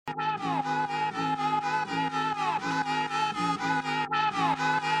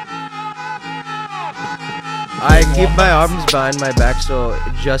I keep my arms behind my back so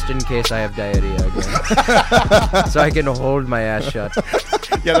just in case I have diarrhea again. So I can hold my ass shut.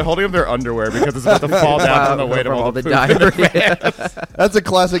 Yeah, they're holding up their underwear because it's about to fall down from the weight of all the poop in their pants. That's a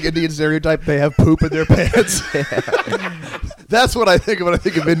classic Indian stereotype. They have poop in their pants. That's what I think of when I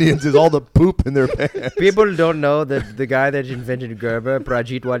think of Indians, is all the poop in their pants. People don't know that the guy that invented Gerber,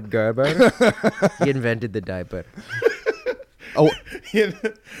 Prajitwat Gerber, he invented the diaper. Oh,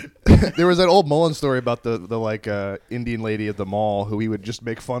 there was that old Mullen story about the Indian lady at the mall who he would just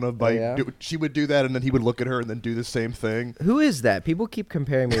make fun of by she would do that and then he would look at her and then do the same thing. Who is that? People keep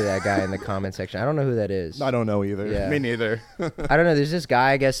comparing me to that guy in the comment section. I don't know who that is. I don't know either. Yeah. Me neither. I don't know. There's this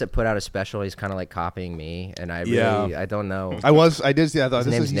guy, I guess, that put out a special. He's kind of like copying me, and I don't know. I did. Yeah, I thought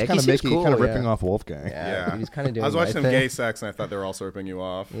His name's Nick. kind of making, cool, kind of ripping off Wolfgang. Yeah, he's kind of doing. I was watching some thing. gay sex and I thought they were also ripping you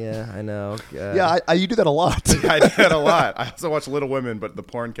off. Yeah, I know. Yeah, you do that a lot. I do that a lot. I also watch Little Women, but the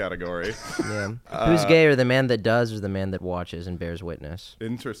porn category. Yeah. Who's gayer, the man that does or the man that watches and bears witness?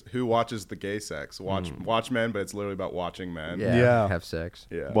 Who watches the gay sex? Watch men, but it's literally about watching men. Yeah. Have sex.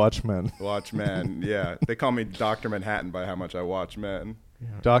 Yeah. Watchmen. Watch men. Yeah. They call me Dr. Manhattan by how much I watch men. Yeah.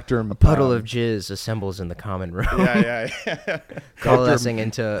 Doctor. A puddle of jizz assembles in the common room. Yeah. Coalescing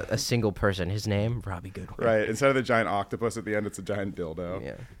into a single person. His name, Robbie Goodwin. Right. Instead of the giant octopus at the end, it's a giant dildo.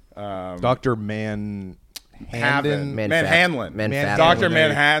 Yeah. Dr. Manhanlin. Dr.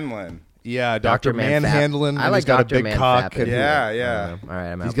 Manhanlin. Yeah, Dr. Manhanlin. I like he's got Dr. a big cock. Yeah. All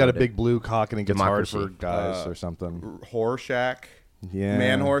right, I'm out. He's got a big blue cock and it gets Democracy. hard for guys or something. Horseshack. Yeah.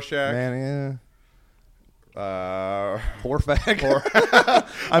 Man Horseshack. Man, yeah. Horfag.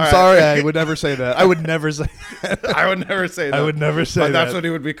 I'm sorry, I would never say that. I would never say that. I would never say that. I would never say that. That's what it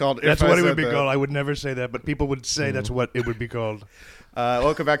would be called. That's what it would be called. I would never say that, but people would say that's what it would be called.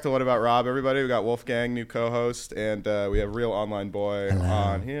 Welcome back to What About Rob, everybody. We got Wolfgang, new co-host, and we have Real Online Boy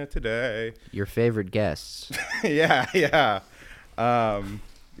on here today. Your favorite guests. Yeah.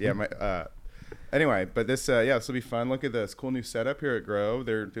 Anyway, but this this will be fun. Look at this cool new setup here at Grove.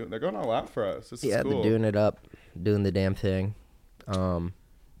 They're going all out for us. This is cool. They're doing it up, doing the damn thing.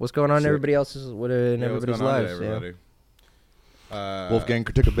 What's going on in everybody else's? Everybody's lives? Everybody? Wolfgang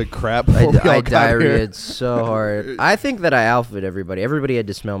took a big crap. I diarrheaed so hard. I think that I alphaed everybody. Everybody had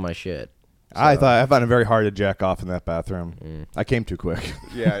to smell my shit. So. I found it very hard to jack off in that bathroom. I came too quick.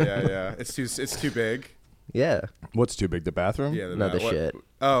 Yeah. It's too big. Yeah. What's too big? The bathroom? Yeah, the shit.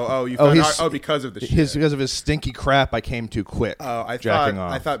 Because of the shit. Because of his stinky crap, I came too quick. Oh,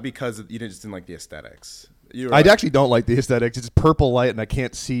 I thought because you just didn't like the aesthetics. I actually don't like the aesthetics. It's purple light and I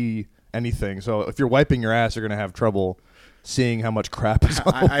can't see anything. So if you're wiping your ass, you're gonna have trouble seeing how much crap is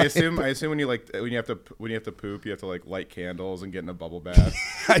on I assume when you have to poop, you have to like light candles and get in a bubble bath.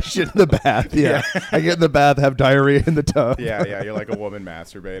 I shit in the bath. Yeah. I get in the bath, have diarrhea in the tub. Yeah. You're like a woman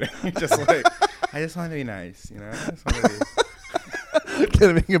masturbating. Just like, I just want to be nice, you know. I just want to be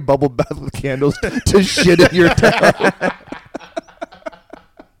getting a bubble bath with candles to shit in your tub.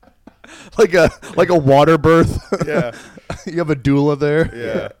 like a water birth. Yeah. You have a doula there.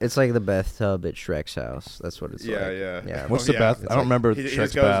 Yeah. It's like the bathtub at Shrek's house. That's what it's like. Yeah. What's the bath? I don't remember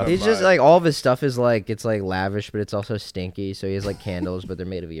Shrek's bath. He's just like, all of his stuff is like, it's like lavish, but it's also stinky. So he has like candles, but they're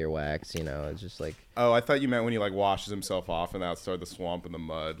made of earwax, you know. It's just like. Oh, I thought you meant when he like washes himself off and outside the swamp and the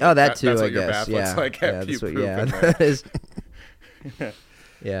mud. Oh, that too, that's I what your guess. bath looks like after you poop in there.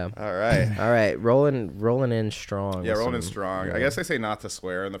 Yeah. All right. Rolling in strong. Yeah, rolling in strong. Yeah. I guess they say not to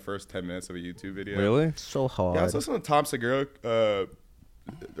swear in the first 10 minutes of a YouTube video. Really? So hard. Yeah, I was listening to Tom Segura. I've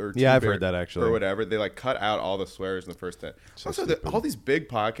heard that actually. Or whatever. They like cut out all the swears in the first 10. Also, all these big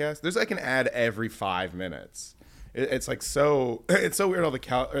podcasts, there's like an ad every 5 minutes. It's like it's so weird. All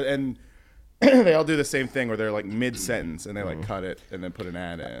the and they all do the same thing where they're like mid sentence and they like cut it and then put an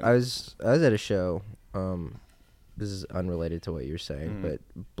ad in. I was at a show. This is unrelated to what you're saying, but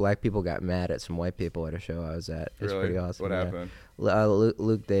black people got mad at some white people at a show I was at. It was pretty awesome. What happened?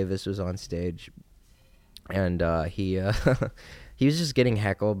 Luke Davis was on stage, and he he was just getting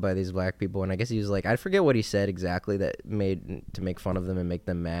heckled by these black people, and I guess he was like, I forget what he said exactly that made to make fun of them and make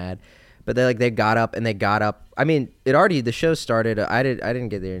them mad. But they got up. I mean, the show started. I didn't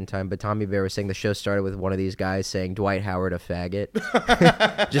get there in time, but Tommy Bear was saying the show started with one of these guys saying Dwight Howard a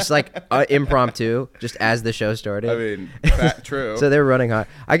faggot, just like impromptu, just as the show started. I mean, true. So they were running hot.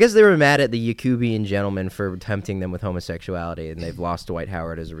 I guess they were mad at the Yakubian gentleman for tempting them with homosexuality, and they've lost Dwight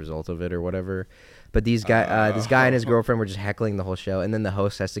Howard as a result of it or whatever. But this guy and his girlfriend were just heckling the whole show, and then the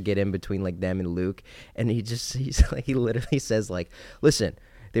host has to get in between like them and Luke, and he literally says like, listen.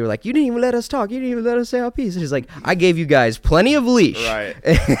 they were like, you didn't even let us talk. You didn't even let us say our piece. And he's like, I gave you guys plenty of leash. Right.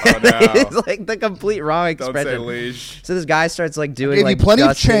 Oh, no. It's like the complete wrong expression. Don't say leash. So this guy starts like doing Gave like you plenty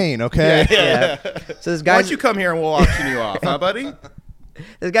dusting. of chain, okay? Yeah. So this Why guy, don't you come here and we'll auction you off, huh, buddy?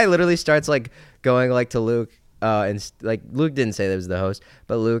 this guy literally starts like going like to Luke. Like Luke didn't say that was the host,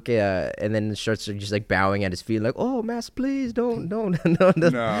 but Luke, and then starts just like bowing at his feet, like, "Oh, master, please don't." No.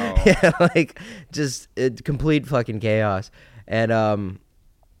 Yeah, like just complete fucking chaos, and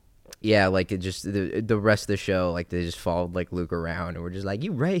yeah, like it just the rest of the show, like they just followed like Luke around, and we're just like,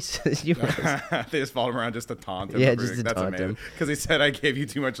 "You racist, you racist." They just followed him around just to taunt him. Yeah, just to taunt him. Because he said, I gave you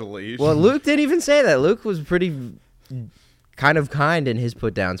too much leash. Well, Luke didn't even say that. Luke was pretty kind in his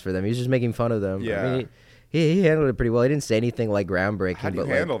put downs for them. He was just making fun of them. Yeah. I mean, he handled it pretty well. He didn't say anything like groundbreaking. How do you but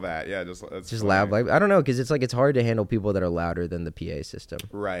handle like, that? Yeah, just loud. Like I don't know, because it's hard to handle people that are louder than the PA system.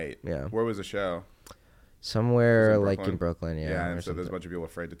 Right. Yeah. Where was the show? Somewhere in like Brooklyn? in Brooklyn. Yeah. Yeah, or and so there's a something. bunch of people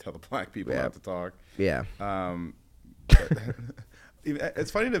afraid to tell the black people Yeah. not to talk. Yeah.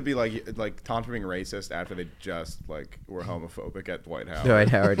 It's funny to be like taunting being racist after they just like were homophobic at Dwight Howard. Dwight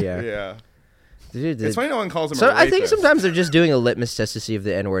Howard. Yeah. Yeah. Dude, It's funny no one calls him so a racist. I think sometimes they're just doing a litmus test to see if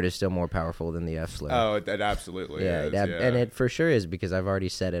the N word is still more powerful than the F slur. Oh, it absolutely yeah, is. and it for sure is, because I've already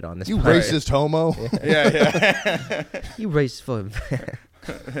said it on this. You podcast. racist homo. Yeah. You racist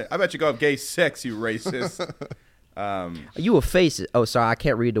I bet you go up gay 6, you racist. You a face? Oh, sorry, I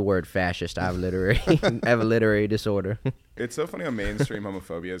can't read the word fascist. I have a literary disorder. It's so funny how mainstream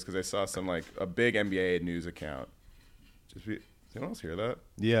homophobia is, because I saw a big NBA news account. Does anyone else hear that?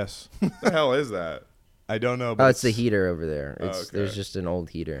 Yes. What the hell is that? I don't know. But Oh, it's the heater over there. Oh, okay. There's just an old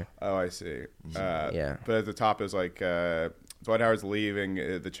heater. Oh, I see. Yeah. But at the top is like Dwight Howard's leaving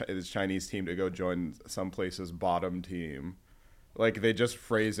his Chinese team to go join someplace's bottom team. Like, they just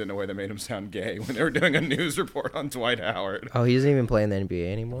phrased it in a way that made him sound gay when they were doing a news report on Dwight Howard. Oh, he doesn't even play in the NBA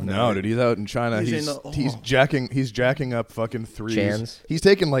anymore? No, dude, he's out in China. He's jacking up fucking threes. Chans? He's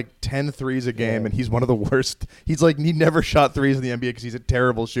taking like 10 threes a game, Yeah. and he's one of the worst. He's like, he never shot threes in the NBA because he's a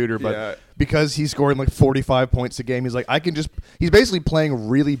terrible shooter, but Yeah. because he's scoring like 45 points a game, he's like, he's basically playing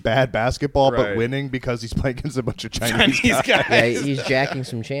really bad basketball, but Right. winning because he's playing against a bunch of Chinese guys. Yeah, he's jacking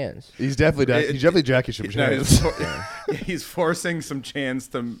some chans. He's definitely jacking some chance. He's forcing some chance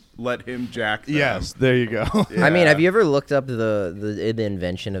to let him jack them. Yes, there you go. Yeah. I mean, have you ever looked up the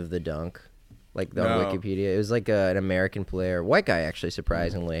invention of the dunk? Like on No. Wikipedia? It was like an American player, white guy actually,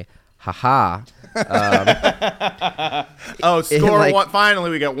 surprisingly. Haha. Oh, score like- one.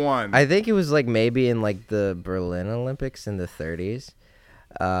 Finally, we got one. I think it was like maybe in like the Berlin Olympics in the 30s.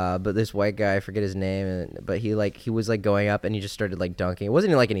 But this white guy, I forget his name, but he was like going up and he just started like dunking. It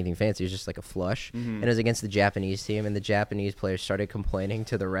wasn't like anything fancy. It was just like a flush, and it was against the Japanese team. And the Japanese players started complaining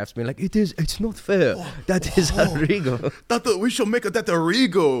to the refs, being like, "It's not fair. That is illegal." We should make that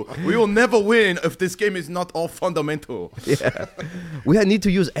illegal. We will never win if this game is not all fundamental. Yeah, we need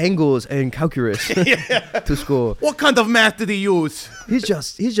to use angles and calculus to score. What kind of math did he use? He's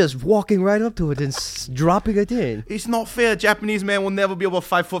just walking right up to it and dropping it in. It's not fair. Japanese man will never be able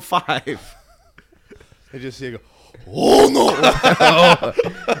 5'5". I just see you go, oh no!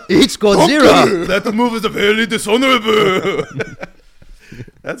 It's Godzilla. That move is very dishonorable.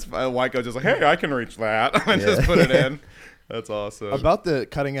 That's white guy just like, hey, I can reach that, and just put it in. That's awesome. About the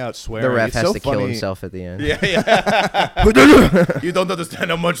cutting out swearing, The ref it's has so to funny. kill himself at the end. Yeah. You don't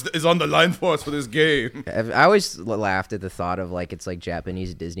understand how much is on the line for us for this game. I always laughed at the thought of like it's like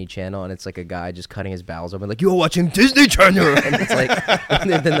Japanese Disney Channel and it's like a guy just cutting his bowels open like, you're watching Disney Channel, and it's like and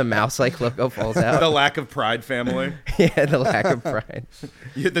then the mouse like logo falls out. The lack of pride family. Yeah, the lack of pride.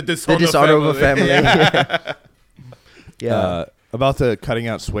 Yeah, the The dishonor of a family. Yeah. Yeah. About the cutting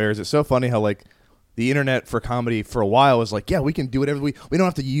out swears, it's so funny how like the internet for comedy for a while was like, yeah, we can do whatever we don't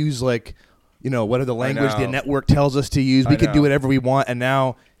have to use like, whatever the language the know. network tells us to use. We I can do know. whatever we want, and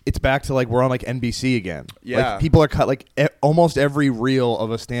now it's back to like we're on like NBC again. Yeah. Like people are cut like almost every reel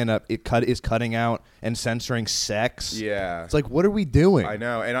of a stand-up is cutting out and censoring sex. Yeah. It's like, what are we doing? I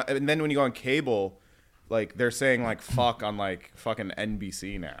know. And then when you go on cable, like they're saying like fuck on like fucking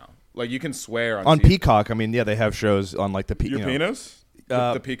NBC now. Like you can swear on TV. Peacock. I mean, yeah, they have shows on like the Your penis?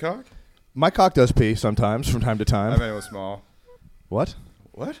 The peacock? My cock does pee sometimes from time to time. I mean, it was small. What?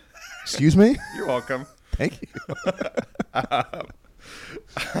 What? Excuse me? You're welcome. Thank you.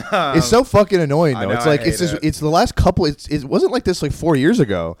 It's so fucking annoying though. know, It's like I hate it. it's the last couple. It wasn't like this like 4 years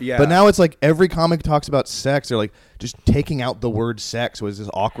ago. Yeah. But now it's like every comic talks about sex. They're like just taking out the word sex was this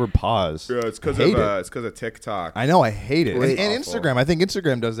awkward pause. Yeah, it's because of TikTok. I know. I hate it. And Awful. Instagram. I think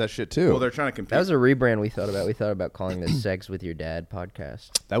Instagram does that shit too. Well, they're trying to compete. That was a rebrand we thought about. We thought about calling this "Sex with Your Dad" podcast.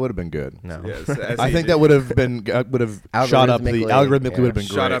 that would have been good. No, Yes, I think that would have shot up the algorithmically would have been great.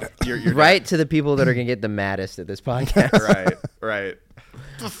 Shut up. You're right to the people that are gonna get the maddest at this podcast. right.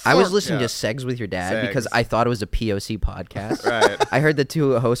 I was listening to Segs with Your Dad Segs. because I thought it was a POC podcast. Right. I heard the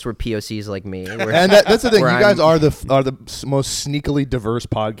two hosts were POCs like me. And that's the thing. You where guys I'm- are the most sneakily diverse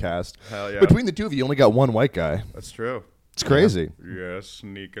podcast. Hell yeah. Between the two of you, you only got one white guy. That's true. It's crazy. Yes,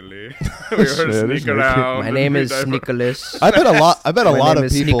 sneakily. We were Shit, sneak around. My and name be is diverse. Nicholas. I bet a lot. I bet a My lot name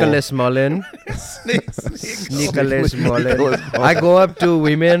of is people. Nicholas Mullen. Nicholas Mullen. Nicholas I go up to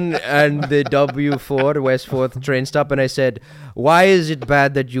women and the W4 West 4th train stop and I said, why is it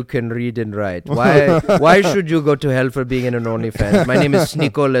bad that you can read and write? Why should you go to hell for being in an OnlyFans? My name is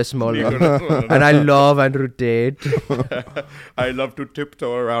Nicholas Mullen and I love Andrew Tate. I love to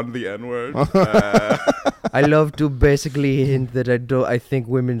tiptoe around the N-word. I love to basically hint that I think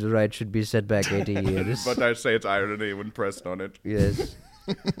women's rights should be set back 80 years. But I say it's irony when pressed on it. Yes.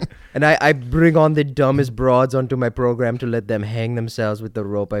 And I bring on the dumbest broads onto my program to let them hang themselves with the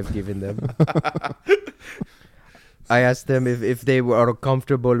rope I've given them. I asked them if they were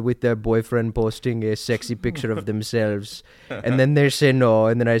comfortable with their boyfriend posting a sexy picture of themselves. And then they say no.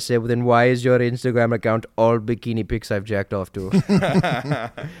 And then I say, well, then why is your Instagram account all bikini pics I've jacked off to?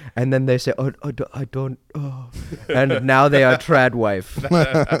 And then they say, I don't. Oh. And now they are trad wife.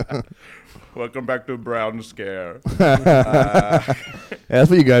 Welcome back to Brown Scare. Yeah, that's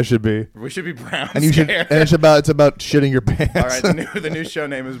what you guys should be. We should be Brown And you should. Scare. And it's about shitting your pants. All right, the new show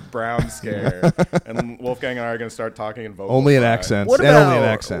name is Brown Scare, and Wolfgang and I are going to start talking in vocal Only in fry. accents. And only in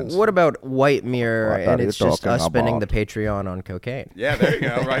accents. What about White Mirror What and are it's you just talking us spending about? the Patreon on cocaine? Yeah, there you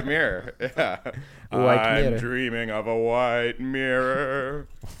go. Right mirror. Yeah. White I'm mirror. dreaming of a white mirror,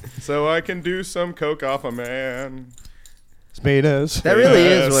 so I can do some coke off a man. Penis. That really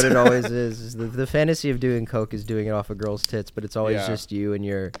Yes. is what it always is. The fantasy of doing coke is doing it off a girl's tits, but it's always Yeah. just you and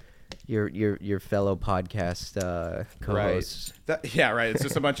your fellow podcast co-hosts. Yeah, right. It's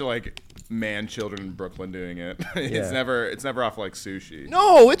just a bunch of like man children in Brooklyn doing it. It's Yeah. never off like sushi.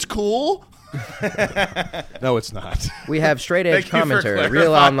 No, it's cool. No, it's not. We have straight edge Thank you for commenter, real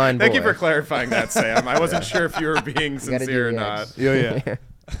clarifying- online boy. Thank you for clarifying that, Sam. I wasn't sure if you were being You gotta do sincere or the not. X. Yeah.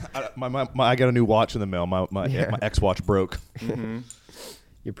 I got a new watch in the mail. My Yeah. X watch broke.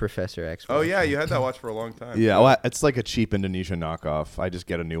 Your Professor X. Oh yeah, you had that watch for a long time. Yeah, well, it's like a cheap Indonesian knockoff. I just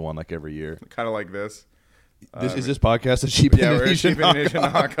get a new one like every year. Kind of like this. Is this podcast a cheap Yeah, we're a Indonesian cheap Indonesian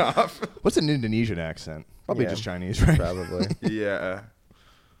knockoff? knockoff. What's an Indonesian accent? Probably Yeah. just Chinese, right? Probably. Yeah.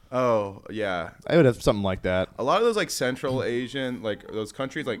 Oh yeah. I would have something like that. A lot of those like Central Asian, like those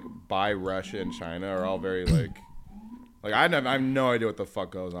countries like by Russia and China are all very like I have no idea what the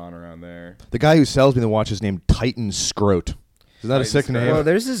fuck goes on around there. The guy who sells me the watch is named Titan Scrote. Is that a Titan sick Scrote. name? Well,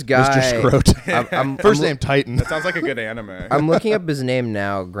 there's this guy. Mr. Scrote. First name Titan. That sounds like a good anime. I'm looking up his name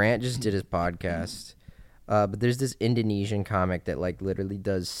now. Grant just did his podcast. But there's this Indonesian comic that like literally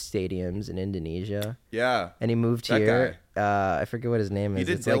does stadiums in Indonesia. Yeah. And he moved That here. I forget what his name is. He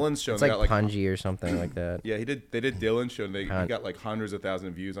did It's Dylan's show It's and like got, like, Punji or something like that. Yeah, they did Dylan's show and he Con- got like hundreds of thousands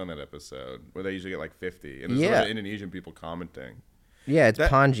of views on that episode where they usually get like 50. And there's Yeah. Indonesian people commenting. Yeah, it's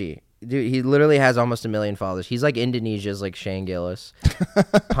That- Panji. Dude, he literally has almost 1 million followers. He's like Indonesia's like Shane Gillis.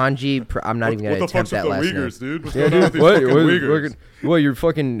 Panji, I'm not even going to attempt that last name. dude? What's going on with these fucking Uyghurs? What, you're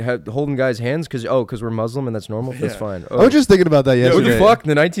fucking holding guys' hands because we're Muslim and that's normal? That's Yeah. fine. I was just thinking about that yesterday. In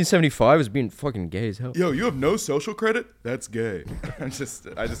 1975 was being fucking gay as hell. Yo, you have no social credit? That's gay. I just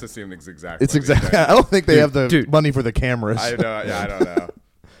assume it's exactly. It's exactly. I don't think they have the dude. money for the cameras. I know. Yeah, I don't know.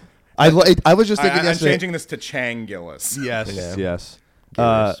 I was just thinking I'm yesterday. changing this to Chang Gillis. Yes, Yeah. yes.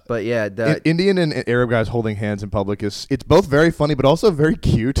 But yeah, Indian and Arab guys holding hands in public it's both very funny, but also very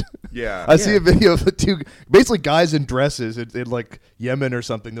cute. Yeah. I see a video of the two, basically guys in dresses in like Yemen or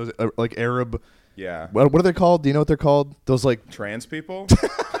something. Those like Arab. Yeah. What are they called? Do you know what they're called? Those like Trans people?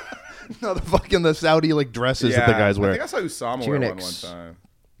 no, the Saudi like dresses that the guys I wear. think I saw Usama wear one Tunics. time.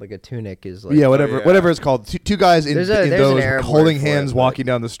 like a tunic is like Yeah, whatever, yeah. whatever it's called. Two guys in There's an those Arab holding word for hands it, walking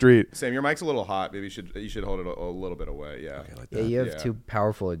down the street. Sam, your mic's a little hot. Maybe you should hold it a little bit away. Yeah. Yeah, you have Yeah. too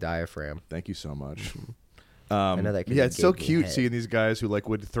powerful a diaphragm. Thank you so much. I know that. 'cause Yeah, you it's so gave me cute head. seeing these guys who like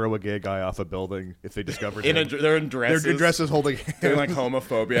would throw a gay guy off a building if they discovered They're in him. dresses. They're dresses holding hands. Doing like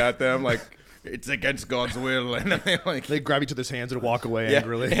homophobia at them. Like it's against God's will, and they grab each other's hands and walk away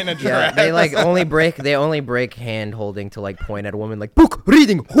angrily. In a dress. Yeah, they like only break hand holding to like point at a woman like book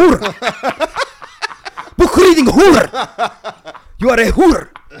reading whore. Book reading whore. You are a whore.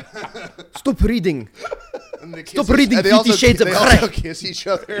 Stop reading. Stop reading 50 Shades of Grey. They also kiss each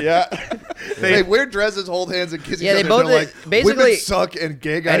other. Yeah. They wear dresses, hold hands, and kiss each other. They both they're like, basically women suck and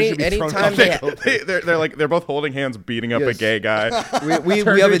gay guys should be thrown out. They're both holding hands, beating up a gay guy. We have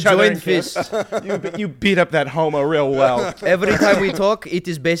a joint fist. You beat up that homo real well. Every time we talk, it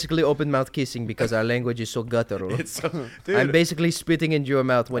is basically open mouth kissing because our language is so guttural. Dude, I'm basically spitting into your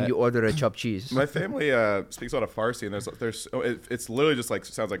mouth when you order a chopped cheese. my family speaks a lot of Farsi, and it's literally just like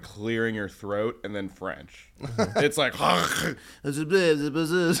sounds like clearing your throat and then French. It's like you know.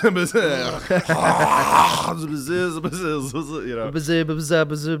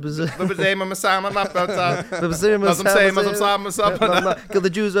 Kill the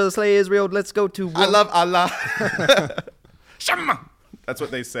Jews, slay Israel. Let's go to war. I love Allah. Shama. That's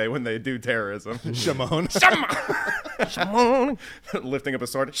what they say when they do terrorism. Shimon. Shama. Shimon. Lifting up a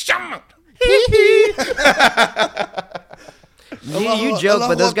sword. Shama. You joke,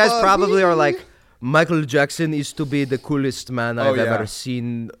 but those guys probably are like, Michael Jackson is to be the coolest man I've ever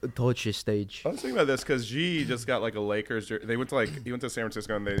seen touch a stage. I was thinking about this because G just got like a Lakers jersey. He went to San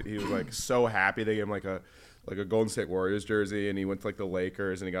Francisco and he was like so happy they gave him like a Golden State Warriors jersey, and he went to like the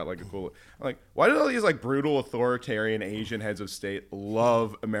Lakers and he got like a cool. I'm like, why do all these like brutal authoritarian Asian heads of state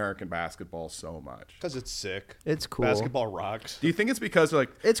love American basketball so much? Because it's sick. It's cool. Basketball rocks. Do you think it's because they're like,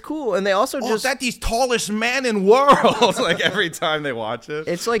 it's cool, and they also just that these tallest men in world like every time they watch it?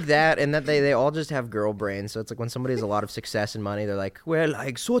 It's like that, and that they all just have girl brains. So it's like when somebody has a lot of success and money, they're like, well,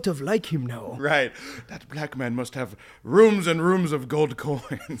 I sort of like him now. Right. That black man must have rooms and rooms of gold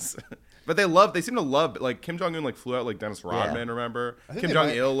coins. But they seem to love, like, Kim Jong-un, like, flew out, like, Dennis Rodman, remember? Kim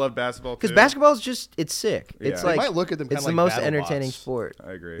Jong-il loved basketball, too. Because basketball is just, it's sick. Yeah. It's They like, might look at them it's kinda the like most battle entertaining bots. sport.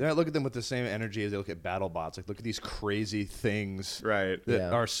 I agree. They might look at them with the same energy as they look at battle bots. Like, look at these crazy things Right.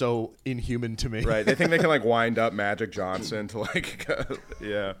 that are so inhuman to me. Right. They think they can, like, wind up Magic Johnson to, like,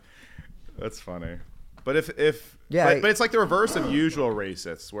 yeah. That's funny. But but it's like the reverse of usual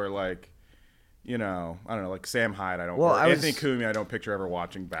racists, where, like, you know, I don't know, like Sam Hyde. Anthony Cumia, I don't picture ever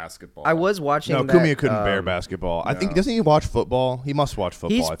watching basketball. I was watching. No, Cumia couldn't bear basketball. I think doesn't he watch football? He must watch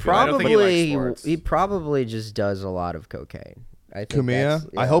football. He's I feel like. I don't think he likes sports. he probably just does a lot of cocaine. I think Cumia.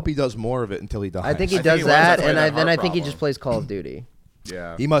 I hope he does more of it until he dies. I think he I does think he learns that, how to and play that then I heart think he problem. just plays Call of Duty.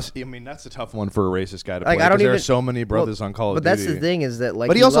 Yeah. He must. I mean, that's a tough one for a racist guy to play. Like, I don't there even. are so many brothers on Call of But Duty. that's the thing is that like.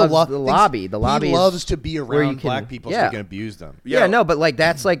 But he also loves the lobby. The lobby. He loves to be where you around can- black people so yeah. he can abuse them. Yeah, no, but like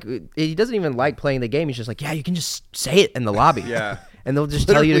that's like he doesn't even like playing the game. He's just like, yeah, you can just say it in the lobby. Yeah. And they'll just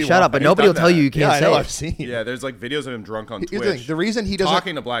tell you to Literally shut up, but He's nobody will done tell that. you can't Yeah, I say know. it. I've seen. Yeah, there's like videos of him drunk on Here's the thing, Twitch. the reason he doesn't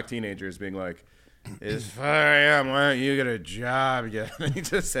talking to black teenagers, being like, "It's 5 a.m. Why don't you get a job?" Yeah, and he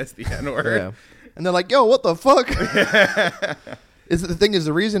just says the N-word. Yeah. And they're like, yo, what the fuck? The thing is,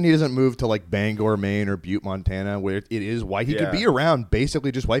 the reason he doesn't move to like Bangor, Maine or Butte, Montana, where it is white, he could be around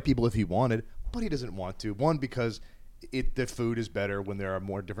basically just white people if he wanted, but he doesn't want to. One, because the food is better when there are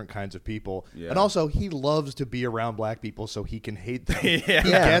more different kinds of people. Yeah. And also, he loves to be around black people so he can hate them. Yeah.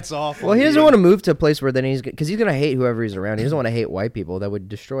 He gets off. Well, he doesn't want to move to a place where then because he's gonna hate whoever he's around. He doesn't want to hate white people. That would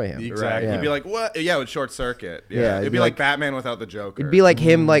destroy him. Right. Exactly. Yeah. He'd be like, "What?" Yeah, it would short circuit. Yeah. Yeah, It'd be like Batman without the Joker. It'd be like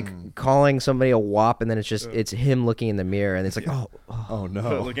him like calling somebody a wop, and then it's him looking in the mirror, and it's like, Oh,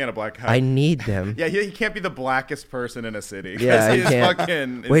 no. looking at a black guy. I need them. Yeah, he can't be the blackest person in a city. 'Cause Yeah, he he can't.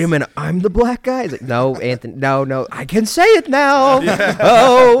 fucking. Wait a minute, I'm the black guy. He's like, no, Anthony, no, I can say it now.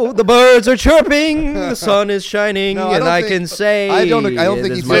 Oh, the birds are chirping, the sun is shining, No, I and don't I think- can say I don't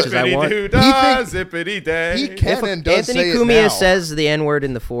think as he's much as I want. Zippity day. He can and does Anthony say it Cumia now. says the N-word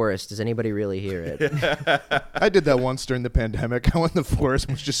in the forest. Does anybody really hear it? I did that once during the pandemic. I went in the forest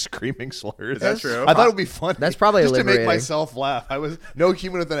and was just screaming slurs. Is that true? I thought it would be funny. That's probably just to make liberating. myself laugh. I was no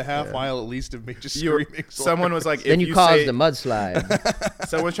human within a half mile at least of me just screaming slurs. Someone was like, Then if you caused say, a mudslide.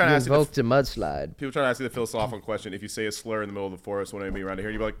 someone's trying You to ask you the, invoked a mudslide. people trying to ask you the philosophical question. If you say a slur in the middle of the forest, when anybody around to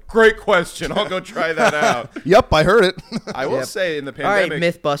hear, you'd be like, "Great question. I'll go try that out." Yep, I heard it. I will say in the All right,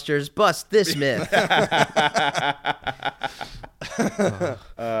 pandemic. Mythbusters, bust this myth.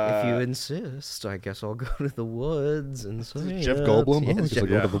 If you insist, I guess I'll go to the woods and say Jeff it. Goldblum? Yeah, Oh, Jeff- just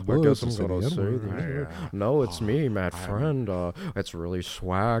go to the I woods guess I'm and gonna say say the this. N-word. No, it's me, Matt Friend. It's really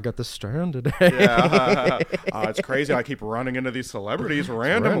swag at the stand today. Yeah, it's crazy. I keep running into these celebrities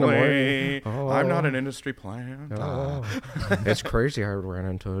randomly. I'm not an industry plant. It's crazy. I ran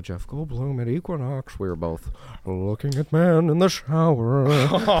into Jeff Goldblum at Equinox. We were both looking at men in the shower.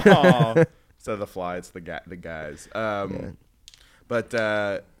 Instead of the fly, it's the guys. But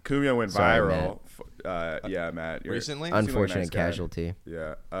Kumyo went Sorry, viral. Yeah, Matt. Recently? You seem like a Unfortunate nice guy. casualty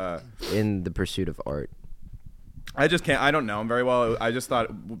Yeah. in the pursuit of art. I just can't. I don't know him very well. I just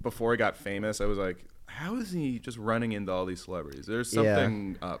thought before he got famous, I was like, how is he just running into all these celebrities? There's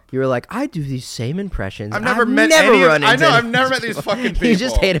something up. You were like, I do these same impressions. I've never met any. I know. I've never met these fucking people. You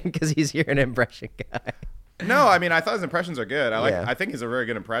just hate him because he's your impression guy. No, I mean, I thought his impressions are good. Yeah. I think he's a very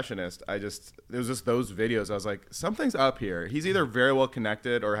good impressionist. It was just those videos. I was like, something's up here. He's either very well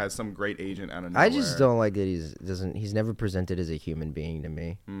connected or has some great agent out of nowhere. I just don't like that he's never presented as a human being to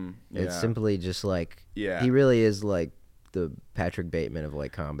me. It's simply just like, he really is like the Patrick Bateman of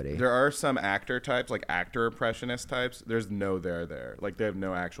like comedy. There are some actor types, like actor impressionist types. There's no there. Like they have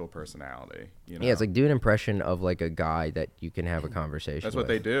no actual personality. You know? Yeah, it's like do an impression of like a guy that you can have a conversation That's what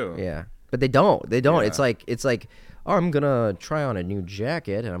they do. Yeah. But they don't. Yeah. It's like, oh, I'm gonna try on a new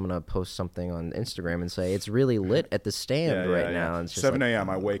jacket and I'm gonna post something on Instagram and say it's really lit at the stand right now. And it's just 7 like, a.m.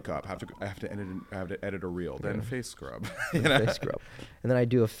 I wake up. I have to edit a reel. Then face scrub. Face scrub. And then I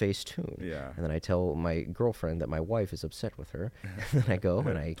do a face tune. Yeah. And then I tell my girlfriend that my wife is upset with her. And then I go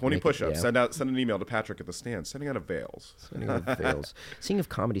and I 20 push-ups. Yeah. Send an email to Patrick at the stand. Sending out a veils. Seeing if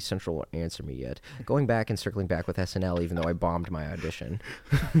Comedy Central won't answer me yet. Going back and circling back with SNL, even though I bombed my audition.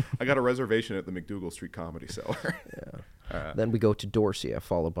 I got a reservation at the McDougal Street Comedy Cellar. Then we go to Dorsia,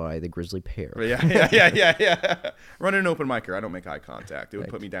 followed by the Grizzly Pear. Yeah. Run an open micer. I don't make eye contact. It would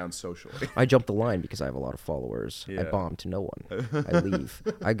put me down socially. I jump the line because I have a lot of followers. I bomb to no one. I leave.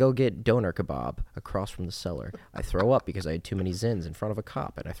 I go get doner kebab across from the cellar. I throw up because I had too many zins in front of a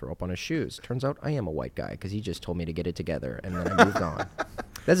cop, and I throw up on his shoes. Turns out I am a white guy because he just told me to get it together, and then I moved on.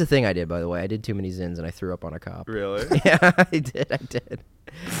 That's the thing I did, by the way. I did too many zins, and I threw up on a cop. Really? Yeah, I did.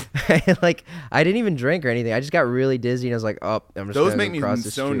 I didn't even drink or anything. I just got really dizzy, and I was like, "Oh, I'm just." Those make me across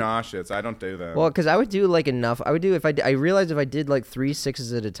the so street. nauseous. I don't do them. Well, because I would do like enough. I would do I realized if I did like 3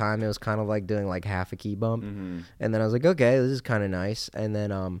 6s at a time, it was kind of like doing like half a key bump. And then I was like, okay, this is kind of nice. And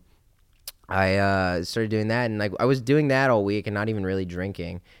then I started doing that, and like I was doing that all week and not even really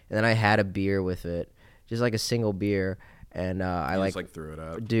drinking. And then I had a beer with it, just like a single beer. And I just like threw it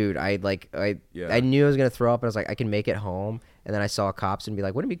up. Dude, I knew I was gonna throw up, and I was like, I can make it home. And then I saw cops and be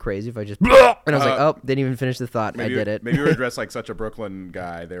like, wouldn't it be crazy if I just and I was like, oh, didn't even finish the thought. I did it. Maybe you were dressed like such a Brooklyn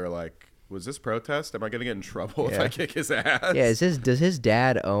guy. They were like, was this protest? Am I gonna get in trouble if I kick his ass? Yeah, does his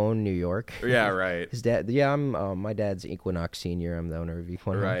dad own New York? Yeah, right. His dad. Yeah, my dad's Equinox Senior. I'm the owner of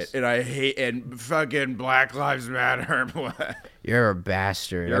Equinox. Right, and I hate fucking Black Lives Matter. You're a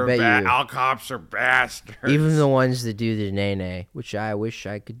bastard. I bet you. All cops are bastards. Even the ones that do the nay, which I wish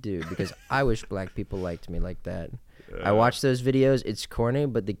I could do because I wish black people liked me like that. I watch those videos. It's corny,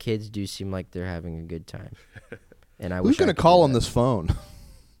 but the kids do seem like they're having a good time. And Who's gonna call on this phone?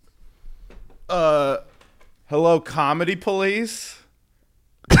 Hello, comedy police.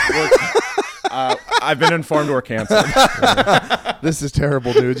 I've been informed we're canceled. This is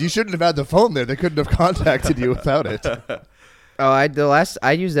terrible news. You shouldn't have had the phone there. They couldn't have contacted you without it. Oh,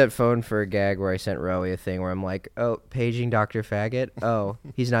 I used that phone for a gag where I sent Rowie a thing where I'm like, oh, paging Dr. Faggot. Oh,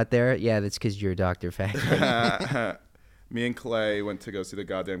 he's not there? Yeah, that's because you're Dr. Faggot. Me and Clay went to go see the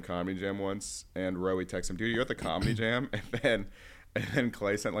goddamn Comedy Jam once, and Rowie texted him, dude, you're at the Comedy Jam? And then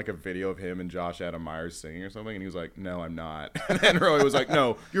Clay sent like a video of him and Josh Adam Myers singing or something, and he was like, no, I'm not. And then Rowie was like,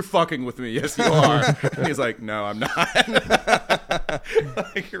 no, you're fucking with me. Yes, you are. And he's like, no, I'm not. Like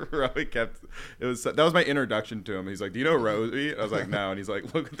Rowie kept, that was my introduction to him. He's like, do you know Rowie? I was like, no. And he's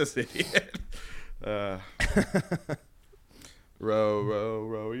like, look at this idiot.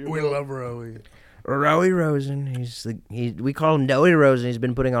 Rowie. We love Rowie. Rowie Rosen. We call him Dowie Rosen. He's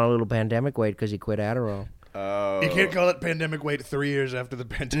been putting on a little pandemic weight because he quit Adderall. Oh. You can't call it pandemic weight 3 years after the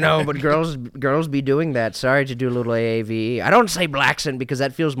pandemic. No, but girls be doing that. Sorry to do a little AAVE. I don't say blaccent because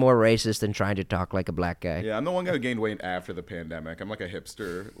that feels more racist than trying to talk like a black guy. Yeah, I'm the one guy who gained weight after the pandemic. I'm like a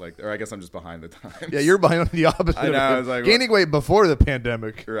hipster, or I guess I'm just behind the times. Yeah, you're behind the opposite. I know. I was like, gaining weight before the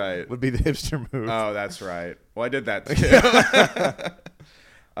pandemic, right, would be the hipster move. Oh, that's right. Well, I did that too.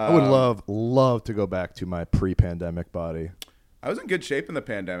 I would love to go back to my pre-pandemic body. I was in good shape in the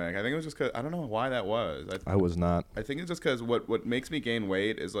pandemic. I think it was just because I don't know why that was. I was not. I think it's just because what makes me gain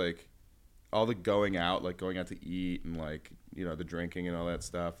weight is like all the going out to eat and like, you know, the drinking and all that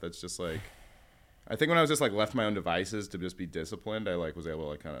stuff. That's just like, I think when I was just like left to my own devices to just be disciplined, I like was able to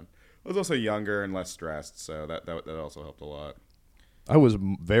like kind of. I was also younger and less stressed, so that also helped a lot. I was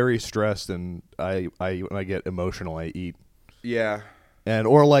very stressed, and I when I get emotional, I eat. Yeah.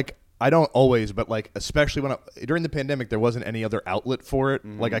 Or like. I don't always, but like especially during the pandemic, there wasn't any other outlet for it.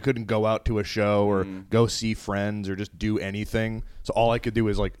 Like I couldn't go out to a show or go see friends or just do anything. So all I could do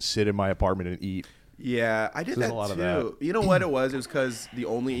is like sit in my apartment and eat. Yeah, I did So there's that a lot too. of that. You know what it was? It was because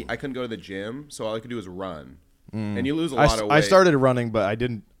I couldn't go to the gym, so all I could do was run. And you lose a lot of weight. I started running, but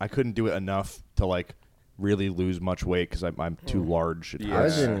I couldn't do it enough to like really lose much weight because I'm too large. Yeah.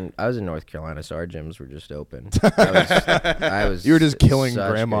 I was in North Carolina, so our gyms were just open. I was You were just killing such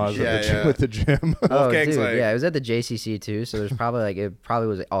grandmas good at shape. with the gym. Oh, Wolfgang's dude, like- yeah, it was at the JCC too, so there's probably it probably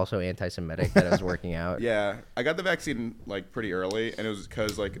was also anti-Semitic that I was working out. Yeah, I got the vaccine like pretty early, and it was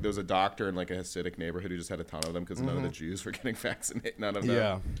because like there was a doctor in like a Hasidic neighborhood who just had a ton of them because none of the Jews were getting vaccinated. None of them.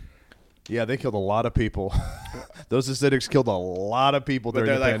 Yeah. Yeah, they killed a lot of people. Those Hasidics killed a lot of people But during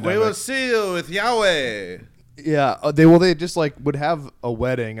they're the like, pandemic. we will see you with Yahweh. Yeah, they just like would have a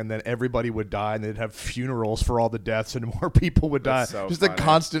wedding and then everybody would die and they'd have funerals for all the deaths and more people would die. That's so just funny. a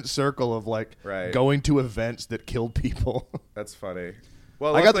constant circle of like Right. going to events that killed people. That's funny.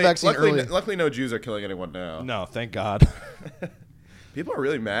 Well, I got the vaccine luckily, early. Luckily, no Jews are killing anyone now. No, thank God. People are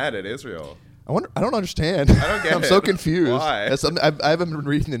really mad at Israel. I don't understand. I don't get I'm it. so confused. Why? That's something, I haven't been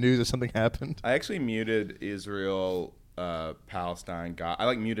reading the news if something happened. I actually muted Israel, Palestine. I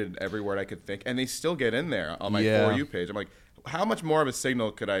like muted every word I could think, and they still get in there on my Yeah. For You page. I'm like, how much more of a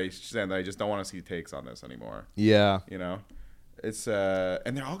signal could I send that I just don't want to see takes on this anymore? Yeah. You know, it's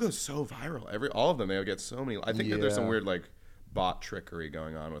and they all go so viral. All of them, they get so many. I think that there's some Yeah. weird like bot trickery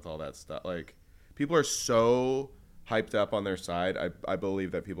going on with all that stuff. Like people are so hyped up on their side. I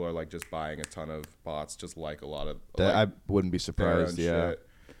believe that people are like just buying a ton of bots, just like a lot of That, like, I wouldn't be their own surprised. Yeah. shit.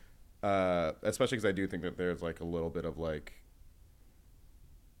 Especially because I do think that there's like a little bit of like,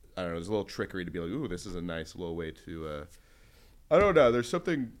 I don't know, there's a little trickery to be like, ooh, this is a nice little way to, I don't know, there's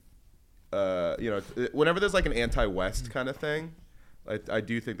something, whenever there's like an anti-West kind of thing, I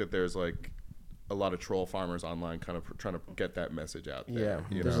do think that there's like a lot of troll farmers online kind of trying to get that message out there.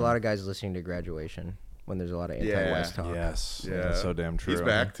 Yeah, there's a lot of guys listening to Graduation when there's a lot of anti-West talk. Yes. Yeah, That's so damn true. He's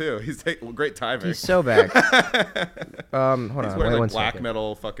back too. He's great timing. He's so back. Hold He's on, wearing wait like one black second.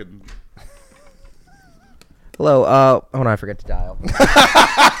 metal fucking. Hello. Hold on, I forgot to dial.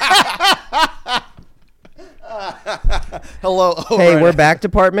 Hello. Oh, Hey, right. we're back,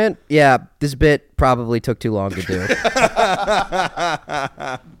 department. Yeah, this bit probably took too long to do.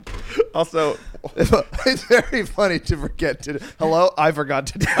 Also, It's very funny to forget to. Hello, I forgot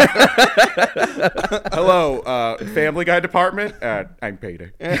to. hello, Family Guy department. I'm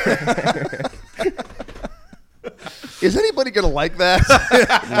Peter. Is anybody gonna like that?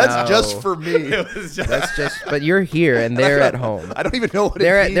 That's No. just for me. It was just, That's just. But you're here and they're at home. I don't even know what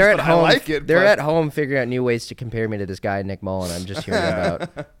They're it means, they're at but home. I like it. They're but- at home figuring out new ways to compare me to this guy Nick Mullen. I'm just hearing about.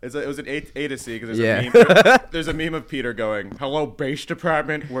 it was an A to C because Yeah. there's a meme of Peter going, "Hello, base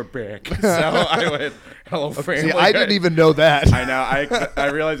department, we're back." So I went, "Hello, family." See, I didn't even know that. I know. I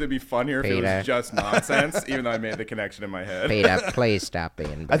realized it'd be funnier if it Peter. was just nonsense, even though I made the connection in my head. Peter, please stop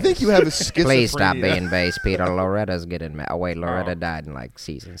being. I Base. think you have a schizophrenia. Please stop being base, Peter. Loretta's getting. Oh wait, Loretta died in like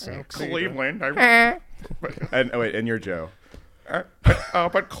season 6. Cleveland. And you're Joe.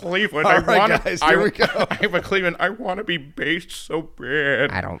 But Cleveland, All right, guys, here we go. But Cleveland, I want to be based so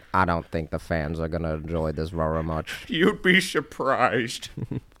bad. I don't think the fans are gonna enjoy this very much. You'd be surprised.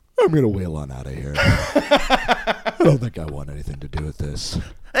 I'm gonna wheel on out of here. I don't think I want anything to do with this.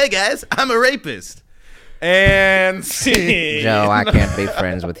 Hey guys, I'm a rapist. And see. Joe, I can't be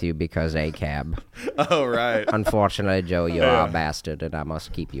friends with you because ACAB. Oh right. Unfortunately, Joe, you are a bastard, and I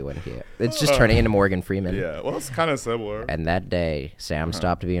must keep you in here. It's just turning into Morgan Freeman. Yeah. Well, it's kind of similar. And that day, Sam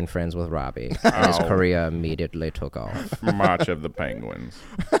stopped being friends with Robbie, and his Ow. career immediately took off. March of the Penguins.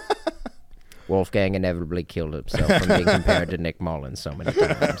 Wolfgang inevitably killed himself from being compared to Nick Mullen so many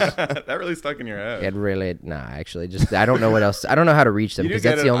times. That really stuck in your head. It really, actually, just I don't know what else. I don't know how to reach them You do because get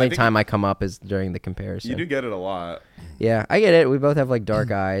that's it. the I only think time I come up is during the comparison. You do get it a lot. Yeah, I get it. We both have like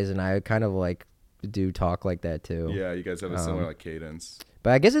dark eyes, and I kind of like do talk like that too. Yeah, you guys have a similar like cadence.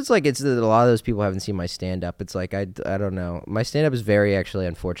 But I guess it's like a lot of those people haven't seen my stand up. It's like I don't know. My stand up is very actually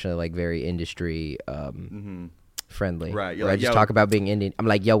unfortunately like very industry friendly. Right, you're Where I like, just yo- talk about being Indian. I'm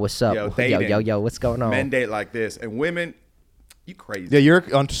like, yo, what's up? Yo, Yo, dating. what's going on? Men date like this, and women, you crazy. Yeah,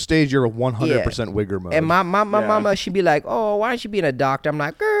 you're on stage. You're a 100% wigger mode. And my Yeah. mama, she'd be like, oh, why aren't you being a doctor? I'm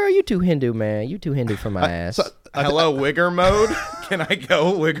like, girl, you too Hindu, man. You too Hindu for my ass. Hello, wigger mode. Can I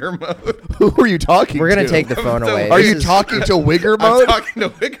go wigger mode? Who are you talking We're to? going to take the phone So away. Are This you is talking to wigger I'm mode? talking to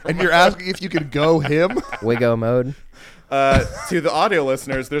wigger And mode. you're asking if you could go him? Wiggo mode? To the audio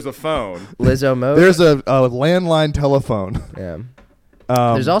listeners, there's a phone. Lizzo mode? There's a landline telephone. Yeah.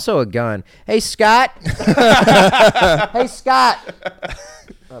 There's also a gun. Hey, Scott. Hey, Scott.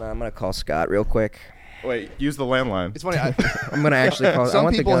 Hold on, I'm going to call Scott real quick. Wait, use the landline. It's funny. I'm going to actually call I Some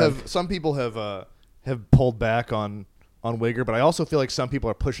want people the gun. have pulled back on on wigger, but I also feel like some people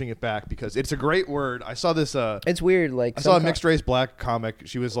are pushing it back because it's a great word. I saw this. It's weird. Like I saw a mixed race black comic.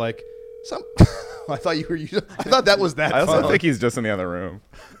 She was like, "Some." I thought you were. I thought that was that. I also phone. think he's just in the other room.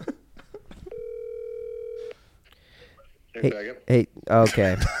 Hey,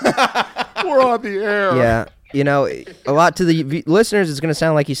 okay. We're on the air. Yeah. You know, a lot to the listeners, it's going to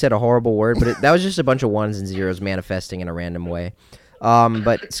sound like you said a horrible word, but that was just a bunch of ones and zeros manifesting in a random way.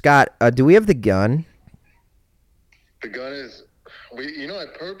 But Scott, do we have the gun? The gun is, I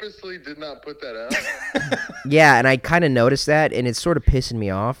purposely did not put that out. Yeah, and I kind of noticed that, and it's sort of pissing me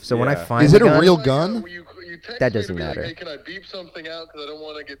off. So when I Yeah. find Is the it a gun, real gun? You text That me doesn't to be matter. Like, hey, can I beep something out because I don't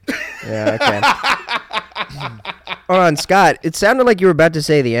want to get. Yeah, okay. Hold on, Scott. It sounded like you were about to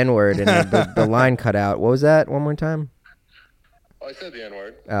say the N-word, and the line cut out. What was that? One more time. Oh, I said the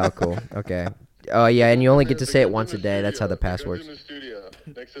N-word. Oh, cool. Okay. Oh, yeah, and you only get to say it gun's once a in the day. That's how the studio. pass gun's works. in the studio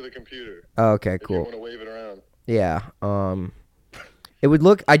next to the computer. Oh, okay, If you cool. want to wave it around. Yeah. It would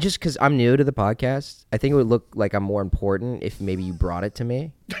look. Because I'm new to the podcast. I think it would look like I'm more important if maybe you brought it to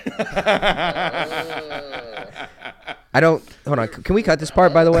me. I don't. Hold on. Can we cut this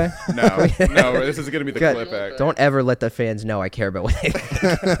part? By the way. No, this is going to be the God, clip back. Don't ever let the fans know I care about what they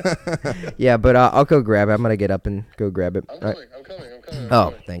think. Yeah, but I'll go grab it. I'm gonna get up and go grab it. I'm All right. coming.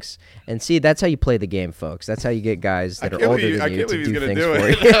 Oh, thanks. And see, that's how you play the game, folks. That's how you get guys that are older than you to do things for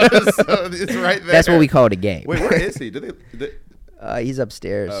you. It's right there. That's what we call it a game. Wait, where is he? He's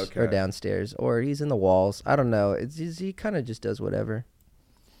upstairs Okay. or downstairs, or he's in the walls. I don't know. He kind of just does whatever.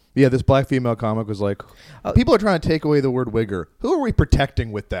 Yeah, this black female comic was like, people are trying to take away the word wigger. Who are we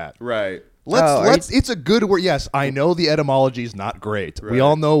protecting with that? Right. Let's. It's a good word. Yes, I know the etymology is not great. Right. We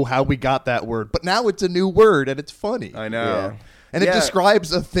all know how we got that word, but now it's a new word and it's funny. I know. Yeah. And it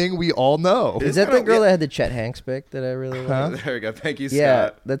describes a thing we all know. Is that the girl that had the Chet Hanks pic that I really like? There we go. Thank you, Scott. Yeah,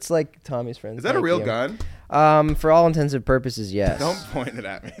 that's like Tommy's friend. Is that a Thank real you. gun? For all intents and purposes, yes. Don't point it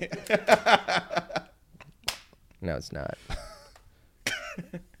at me. No, it's not.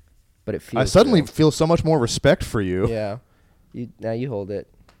 But it feels. I suddenly real. feel so much more respect for you. Yeah. Now you hold it.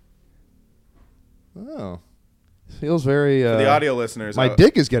 Oh. Feels very. For the audio listeners, My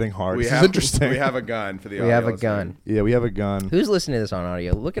dick is getting hard. This is interesting. We have a gun for the audio We have a listeners. gun. Yeah, we have a gun. Who's listening to this on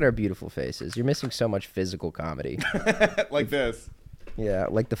audio? Look at our beautiful faces. You're missing so much physical comedy. Like this. Yeah,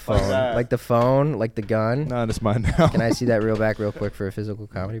 like the phone, that. like the phone, like the gun. No, it's mine now. Can I see that reel back real quick for a physical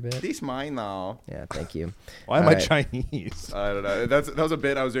comedy bit? This mine now. Yeah, thank you. Why am All I right. Chinese? I don't know. That was a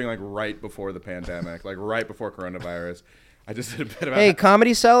bit I was doing like right before the pandemic, like right before coronavirus. I just did a bit about. Hey,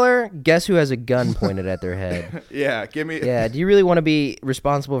 Comedy Cellar, guess who has a gun pointed at their head? Yeah, give me. Yeah, do you really want to be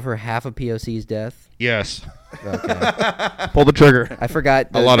responsible for half of POC's death? Yes. Okay. Pull the trigger. I forgot.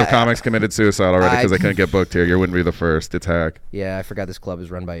 A lot of comics committed suicide already because I- they couldn't get booked here. You wouldn't be the first. It's hack. Yeah, I forgot this club is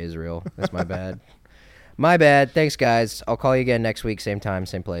run by Israel. That's my bad. My bad. Thanks, guys. I'll call you again next week, same time,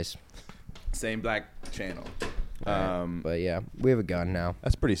 same place. Same black channel. But yeah, we have a gun now.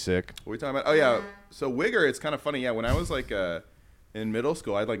 That's pretty sick. What are we talking about? Oh yeah. So wigger, it's kind of funny. Yeah, when I was like in middle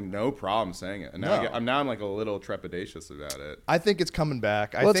school, I had like no problem saying it, and now I'm like a little trepidatious about it. I think it's coming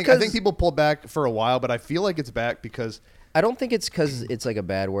back. Well, I it's think 'cause- people pulled back for a while, but I feel like it's back because I don't think it's because it's like a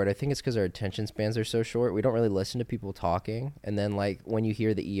bad word. I think it's because our attention spans are so short. We don't really listen to people talking. And then like when you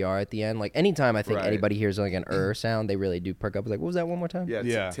hear the ER at the end, like anytime I think Right. anybody hears like an sound, they really do perk up. It's like, what was that one more time? Yeah, it's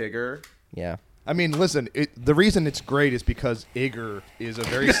Yeah. Tigger. Yeah. I mean, listen, the reason it's great is because Igor is a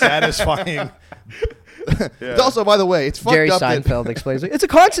very satisfying. It's also, by the way, it's fucked Jerry up. that- Seinfeld explains, like, it's a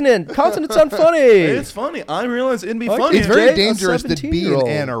consonant. Consonants aren't funny. It's funny. I realized it'd be funny. It's very Jay, a dangerous that B and 17-year-old.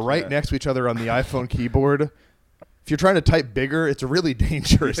 N are right next to each other on the iPhone keyboard. If you're trying to type bigger, it's really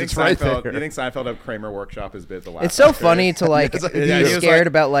dangerous. You think It's right Seinfeld? there. You think Seinfeld had Kramer workshop his bit the last? It's so funny to like Yes, be yeah, he was scared like-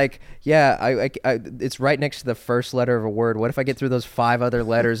 about like, yeah, I it's right next to the first letter of a word. What if I get through those 5 other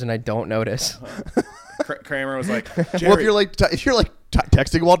letters and I don't notice? Kramer was like, Jerry. Well, if you're like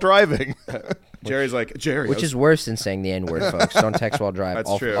texting while driving, Jerry's like, Jerry. Which is worse than saying the N-word, folks. Don't text while driving.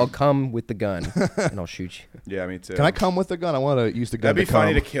 That's true. I'll come with the gun and I'll shoot you. Yeah, me too. can I come with the gun? I want to use the gun. That'd be to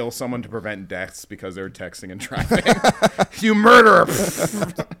funny come. to kill someone to prevent deaths because they're texting and driving. You murderer!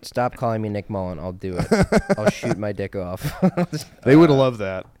 Stop calling me Nick Mullen. I'll do it. I'll shoot my dick off. They would love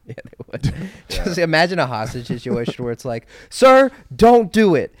that. Yeah, they would. Just imagine a hostage situation where it's like, sir, don't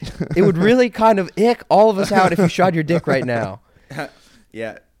do it. It would really kind of ick all of us out if you shot your dick right now.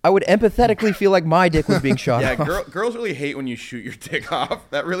 Yeah. I would empathetically feel like my dick was being shot Yeah, off. girls really hate when you shoot your dick off.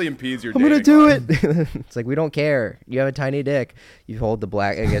 That really impedes your I'm gonna dating do life. it. It's like, we don't care. You have a tiny dick. You hold the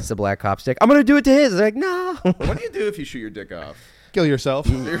black against the black cop's dick. I'm gonna do it to his. They're like, no. What do you do if you shoot your dick off? Kill yourself.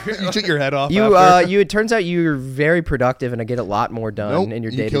 You shoot your head off. It turns out you're very productive and I get a lot more done in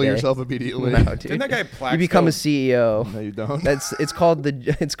your day to day. You kill yourself immediately. No, dude. Didn't that guy Plaxville? You become a CEO. No, you don't. It's called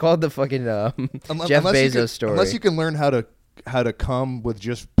the fucking Jeff Bezos story. Unless you can learn how to come with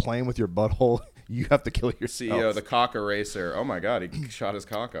just playing with your butthole, you have to kill yourself. CEO, the cock eraser. Oh my God, he shot his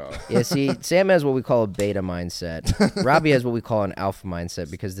cock off. Yeah, see, Sam has what we call a beta mindset. Robbie has what we call an alpha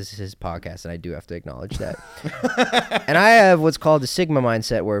mindset because this is his podcast and I do have to acknowledge that. And I have what's called a sigma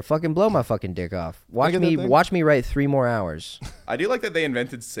mindset where fucking blow my fucking dick off. Watch me write 3 more hours. I do like that they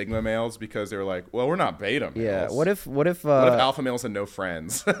invented sigma males because they were like, well, we're not beta males. Yeah. What if alpha males had no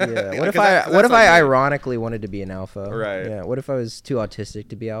friends? Yeah. What if I ironically wanted to be an alpha? Right. Yeah. What if I was too autistic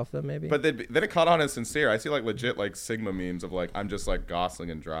to be alpha? Maybe. But then it caught on as sincere. I see like legit like sigma memes of like I'm just like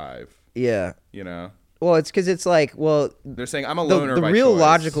Gosling and Drive. Yeah. You know. Well, it's because it's like they're saying I'm a loner. The by real choice.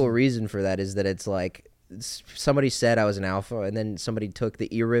 logical reason for that is that it's like somebody said I was an alpha, and then somebody took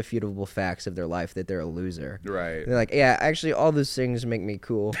the irrefutable facts of their life that they're a loser. Right. And they're like, yeah, actually, all those things make me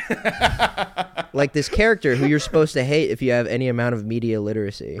cool. Like this character who you're supposed to hate if you have any amount of media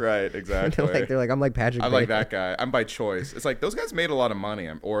literacy. Right. Exactly. they're like, I'm like Patrick. I'm like that guy. I'm by choice. It's like those guys made a lot of money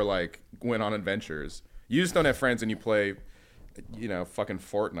or like went on adventures. You just don't have friends and you play, fucking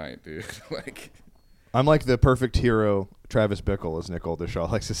Fortnite, dude. Like. I'm like the perfect hero, Travis Bickle, as Nick Oldershaw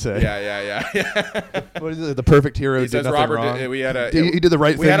likes to say. Yeah. What is it? The perfect hero He did says nothing Robert wrong. he did the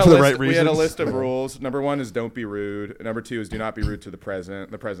right thing for the right reasons. We had a list of rules. Number 1 is don't be rude. Number 2 is do not be rude to the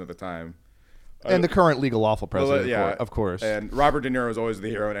president at the time. And the current legal lawful president, of course. And Robert De Niro is always the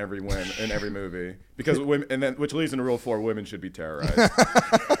hero in every movie because women, which leads into rule 4: women should be terrorized.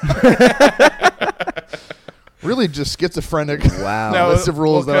 Really, just schizophrenic. Wow. List of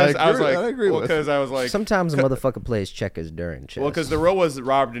rules that I agree with. Because I was like, sometimes a motherfucker plays checkers during chess. Well, because the rule was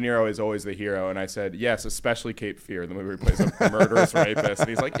Robert De Niro is always the hero, and I said yes, especially Cape Fear, the movie where he plays a murderous rapist, and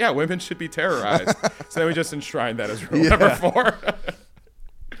he's like, yeah, women should be terrorized. So then we just enshrined that as rule number 4.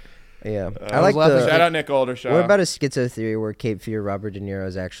 Yeah, I like shout out Nick Oldershaw. What about a schizo theory where Cape Fear Robert De Niro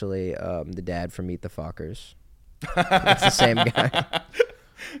is actually the dad from Meet the Fockers? It's the same guy.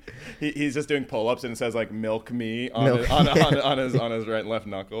 He's just doing pull-ups and it says like "milk me" on his right and left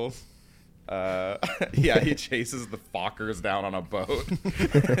knuckles. Yeah, he chases the Fockers down on a boat.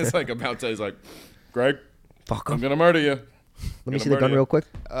 It's like he's like, Greg, I'm gonna murder you. Let me see the gun real quick.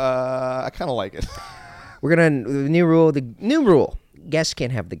 I kind of like it. The new rule. Guests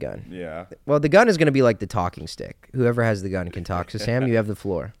can't have the gun. Yeah. Well, the gun is going to be like the talking stick. Whoever has the gun can talk. So, Sam, you have the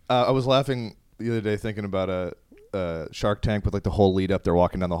floor. I was laughing the other day thinking about a Shark Tank with like the whole lead up. They're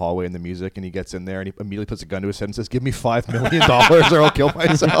walking down the hallway and the music, and he gets in there and he immediately puts a gun to his head and says, "Give me $5 million or I'll kill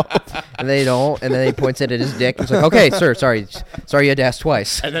myself." And they don't. And then he points it at his dick. He's like, "Okay, sir, sorry, you had to ask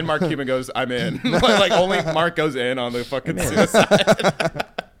twice." And then Mark Cuban goes, "I'm in." Like only Mark goes in on the fucking suicide.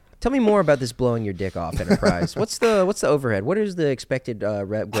 Tell me more about this blowing your dick off enterprise. What's the overhead? What is the expected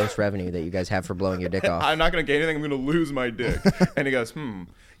gross revenue that you guys have for blowing your dick off? I'm not going to gain anything. I'm going to lose my dick. And he goes,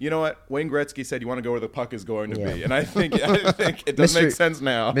 you know what? Wayne Gretzky said you want to go where the puck is going to be. And I think it does make sense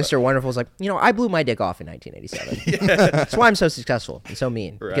now. Mr. Wonderful's like, I blew my dick off in 1987. That's why I'm so successful and so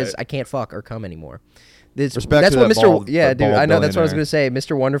mean. Right. Because I can't fuck or come anymore. That's what Mr. Dude, I know that's what I was going to say.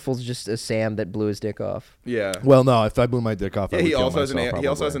 Mr. Wonderful's just a Sam that blew his dick off. Yeah. Well, no, if I blew my dick off, he also has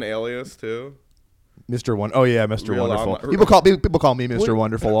an alias too. Mr. Mr. Wonderful. People call me Mr.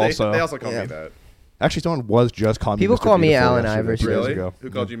 Wonderful also. They also call me that. Actually, someone was just calling me People Mr. call me Beautiful Allen Iverson. Really? Ago. Who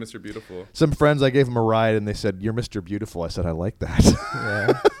called you Mr. Beautiful? Some friends, I gave them a ride, and they said, "You're Mr. Beautiful." I said, "I like that."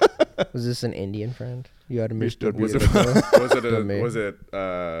 Yeah. Was this an Indian friend? You had a Mr. Beautiful. Was it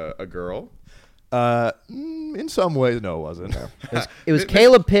a girl? In some ways, no, it wasn't. No. It was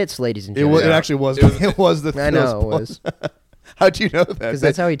Caleb Pitts, ladies and gentlemen. It actually was. It was the. I know it was. How'd you know that? Because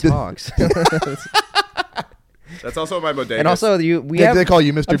that's how he talks. That's also my bodega. And also, they call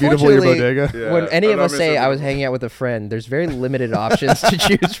you Mr. Beautiful, your bodega. Yeah, when any of us say I was hanging out with a friend, there's very limited options to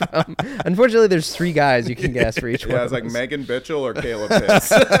choose from. Unfortunately, there's 3 guys you can guess for each one. Yeah, it's like Megan Bitchell or Caleb Pitts.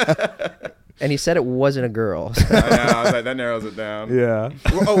 And he said it wasn't a girl. I know. I was like, that narrows it down. Yeah.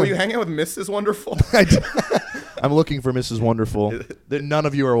 Oh, were you hanging out with Mrs. Wonderful? I'm looking for Mrs. Wonderful. None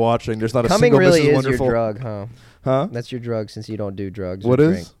of you are watching. There's not a Coming single really Mrs. is Wonderful. your drug, huh? Huh? That's your drug since you don't do drugs. What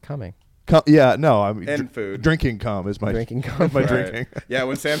or is? drink. Coming. Yeah, no. I mean, and food. Drinking cum is my drinking cum. My right. drinking. Yeah,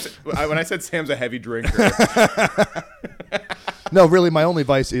 when I said Sam's a heavy drinker. No, really, my only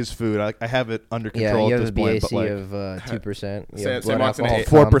vice is food. I have it under control at this point. Yeah, you have a BAC of 2%. Sam walks in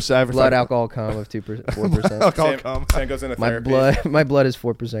 4%. Blood alcohol cum of 4%. Sam goes into therapy. My blood is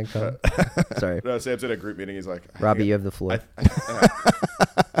 4% cum. Sorry. No, Sam's at a group meeting. He's like, Robbie, you have the floor.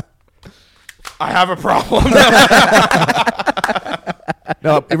 I have a problem.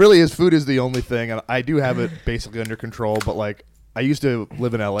 No, it really is. Food is the only thing, and I do have it basically under control. But like, I used to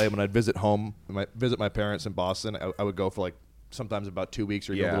live in LA. When I'd visit home, visit my parents in Boston, I would go for like sometimes about 2 weeks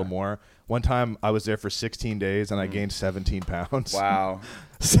or even a little more. One time I was there for 16 days and I gained 17 pounds. Wow.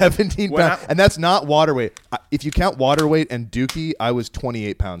 17 pounds. And that's not water weight. If you count water weight and dookie, I was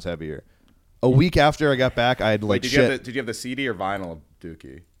 28 pounds heavier. A week after I got back, I had like shit. Did you have the CD or vinyl of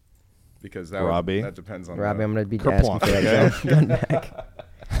Dookie? Because that depends on Robbie, I'm going to be asking for that gun back.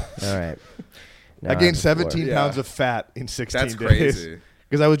 All right. I gained 17 pounds of fat in 16 days. That's crazy.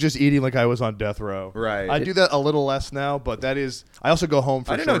 Because I was just eating like I was on death row. Right. I do that a little less now, but that is... I also go home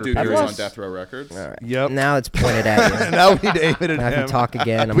for I didn't know Dookie was on Death Row Records. All right. Yep. Now it's pointed at you. Now we need to aim it at Now if him. you talk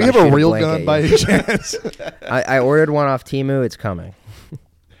again, I'm we gonna have a shoot real blank gun at by you. any chance? I ordered one off Temu. It's coming.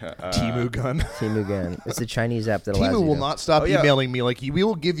 Temu gun. Temu gun. It's the Chinese app that allows Temu you will to- not stop emailing me. Like, we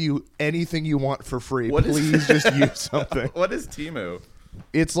will give you anything you want for free. Please just use something. What is Temu?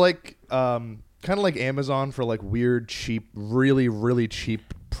 It's like kind of like Amazon for like weird, cheap, really, really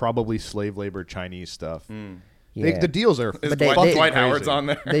cheap, probably slave labor Chinese stuff. Yeah. The deals are Is fucking Dwight crazy. Howard's on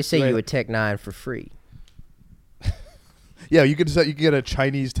there? They say you a Tech 9 for free. Yeah, you can get a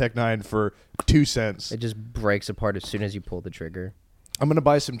Chinese Tech 9 for 2 cents. It just breaks apart as soon as you pull the trigger. I'm gonna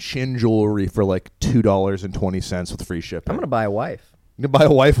buy some chin jewelry for like $2.20 with free shipping. I'm going to buy a wife. You gonna buy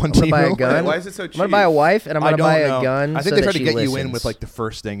a wife on I'm going to buy a Temu? gun. Why is it so cheap? I'm going to buy a wife, and I'm going to buy a gun. I think so they that try to she get you in listens. with like the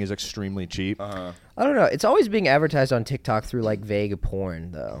first thing is extremely cheap. I don't know. It's always being advertised on TikTok through like vague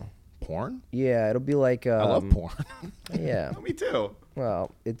porn, though. Porn? Yeah, it'll be like. I love porn. Yeah. Me too.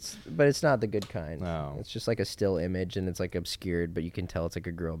 Well, it's not the good kind. No. It's just like a still image, and it's like obscured, but you can tell it's like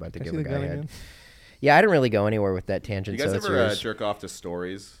a girl about to Can I give see a the guy gun a head. again? Yeah, I didn't really go anywhere with that tangent. You guys so it's ever yours. jerk off to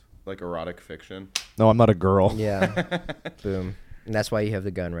stories like erotic fiction? No, I'm not a girl. Yeah. Boom. And that's why you have the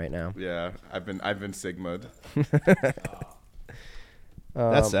gun right now. Yeah, I've been Sigma'd.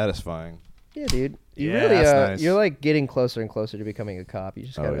 That's satisfying. Yeah, dude. You Yeah, really, that's nice. You're like getting closer and closer to becoming a cop. You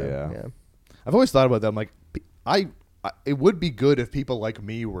just gotta. yeah. I've always thought about that. I'm like, it would be good if people like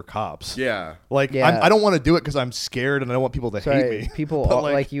me were cops. Yeah. Like, Yeah. I don't want to do it because I'm scared and I don't want people to hate me. People But,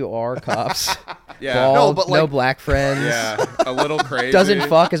 are, like you are cops. Yeah. Bald, No, but, no like- black friends. Yeah. A little crazy. Doesn't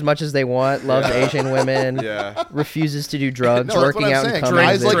fuck as much as they want. Loves Asian women. Yeah. Refuses to do drugs. No, that's working what I'm out saying. and coming.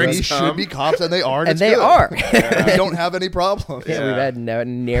 Guys like Drinks me cum. should be cops, and they are. And they are. We don't have any problems. Yeah, we've had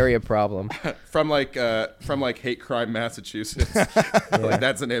nary a problem. From hate crime Massachusetts. Like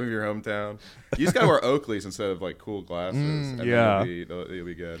that's the name of your hometown. You just gotta wear Oakleys instead of like cool glasses. And then yeah. it'll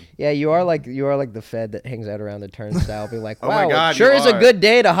be good. Yeah, you are like the Fed that hangs out around the turnstile, being like, Oh "Wow, my God, it sure you is a are." good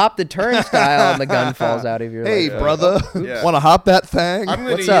day to hop the turnstile," and the gun falls out of your. Hey, like, brother, Yeah. want to hop that thing? I'm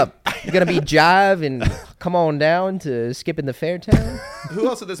gonna what's up? You gonna be jive and come on down to skipping the Fairtown? Who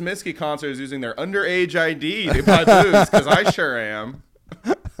else at this Minsky concert is using their underage ID to buy booze? Because I sure am.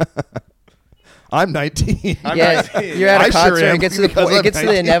 I'm 19. I'm Yeah, 19. you're at a I sure concert. am, It gets to the because point. It I'm gets to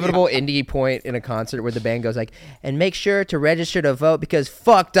the 19. inevitable indie point in a concert where the band goes like, "And make sure to register to vote because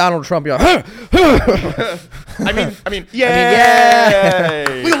fuck Donald Trump." You're like, I mean, yeah.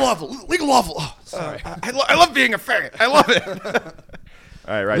 legal lawful. Legal lawful. Oh, sorry. I love being a faggot. I love it.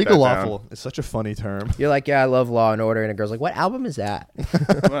 All right, write Legal that down. lawful is such a funny term. You're like, "Yeah, I love Law and Order," and a girl's like, "What album is that?"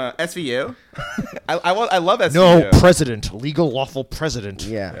 SVU. I love SVU. No, president. Legal lawful president.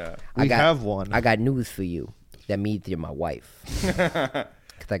 Yeah. We have one. I got news for you. That means you're my wife.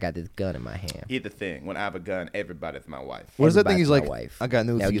 Because I got this gun in my hand. Here's the thing: when I have a gun, everybody's my wife. What is that thing? Everybody's He's my like, wife. I got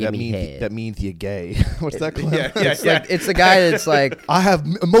news Now for you. give That me means head. that means you're gay. What's that called? Yeah. It's like it's the guy that's like, I have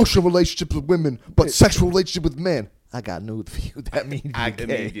emotional relationships with women, but sexual relationship with men. I got news for you. That means you're It gay.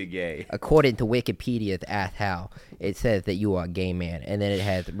 means you're gay. according to Wikipedia, asked how it says that you are a gay man, and then it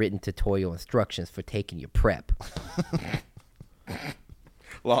has written tutorial instructions for taking your prep.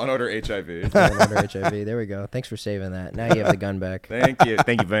 Law and Order HIV. Law and Order HIV. There we go. Thanks for saving that. Now you have the gun back. Thank you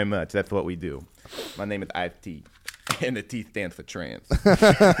very much. That's what we do. My name is IT, and the T stands for trans.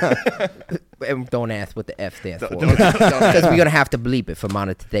 And don't ask what the F stands for, don't- because we're gonna have to bleep it for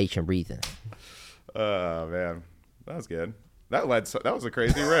monetization reasons. Oh man, that was good. That was a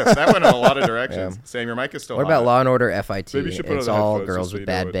crazy riff. That went in a lot of directions. Yeah. Sam, your mic is still What hot. about Law and Order FIT? Maybe you should put It's on the all headphones girls just so with you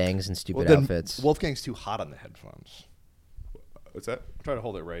know bad it. bangs and stupid Then outfits. Wolfgang's too hot on the headphones. What's that? Try to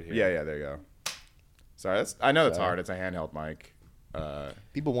hold it right here. Yeah, there you go. Sorry, I know that's hard. It's a handheld mic.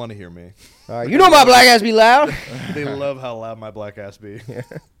 People want to hear me. All right, you know my black ass be loud. They love how loud my black ass be.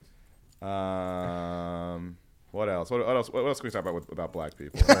 What else? What else? What else can we talk about black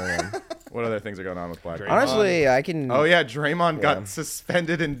people? What other things are going on with black people? Honestly, I can. Oh yeah, Draymond got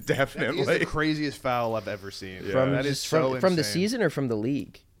suspended indefinitely. It's the craziest foul I've ever seen. from That is so from the insane. season or from the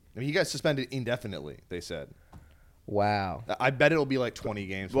league. I mean, he got suspended indefinitely. They said. Wow. I bet it'll be like 20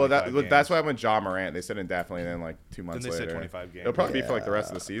 games. Well, 25 games. that's why I went John Morant. They said indefinitely, and then like 2 months Then they later. said 25 games. It'll probably be for like the rest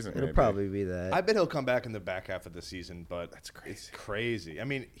of the season. It'll maybe. probably be that. I bet he'll come back in the back half of the season, but That's crazy. it's crazy. I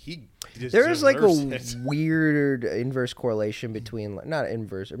mean, he just There is like a deserves it. weird inverse correlation between, not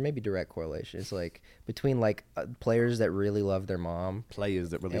inverse, or maybe direct correlation. It's like between like players that really love their mom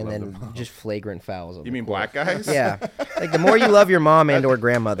players that really and love then them. just flagrant fouls. on You the mean court. black guys? Yeah. Like the more you love your mom and or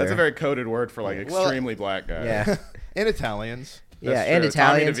grandmother. That's a very coded word for like extremely black guys. Yeah. And Italians. Yeah, That's and true.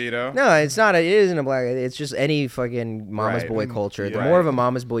 Tommy Italians. DeVito. No, it's not. It isn't a black. It's just any fucking mama's Right. boy culture. The Yeah. more of a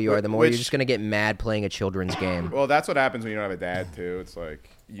mama's boy you are, the more you're Which- just gonna get mad playing a children's game. Well, that's what happens when you don't have a dad too. It's like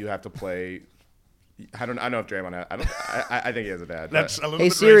you have to play. I don't know if Draymond. I think he has a dad. but- a little Hey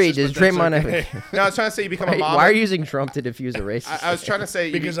Siri, does Draymond have a no, I was trying to say you become a Why mom. are you using Trump to defuse a racist? I was trying to say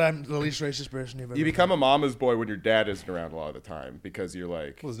you, I'm the least racist person you've ever you become a mama's boy when your dad isn't around a lot of the time because you're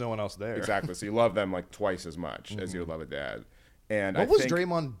like Well, there's no one else there. exactly. So you love them like twice as much as you would love a dad. And What I was think,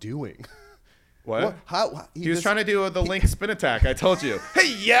 Draymond doing? What? How He was trying to do the link spin attack. I told you.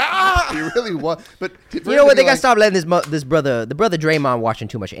 Hey, yeah. He really was. But You know what? They gotta stop letting the brother Draymond watching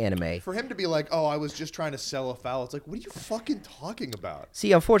too much anime. For him to be like, "Oh, I was just trying to sell a foul," it's like, what are you fucking talking about?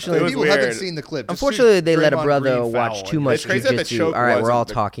 See, unfortunately, was People haven't weird. seen the clip. Just unfortunately, see they let a Draymond brother Green watch foul too and- much It's crazy that the jujitsu. choke All right, we're wasn't all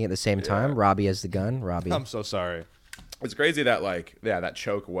the- talking at the same time. Robbie has the gun. Robbie. I'm so sorry. It's crazy that that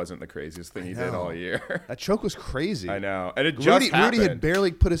choke wasn't the craziest thing he did know. all year. That choke was crazy. I know, and it just happened. Rudy had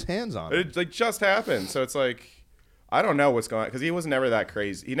barely put his hands on it. It like just happened. So it's like I don't know what's going on because he was never that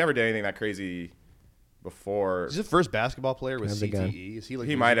crazy. He never did anything that crazy before. Is he the first basketball player with Has the gun. CTE? Is he like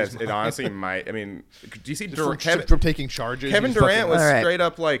He might have. It honestly might. I mean, do you see from Kevin taking charges? Kevin he's Durant fucking- was All right. straight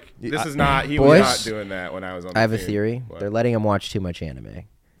up like, this is not. He Boys, was not doing that when I was on. I have the a team. theory. What? They're letting him watch too much anime.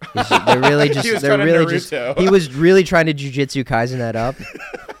 They're really just. He was they're trying to really just. Naruto. He was really trying to jujitsu kaisen that up.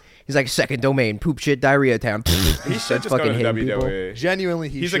 He's like second domain, poop shit, diarrhea town. He He should starts just go to fucking hitting people. WWE. Genuinely,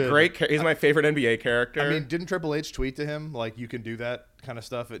 He's should. a great. He's my favorite NBA character. I mean, didn't Triple H tweet to him like, "You can do that kind of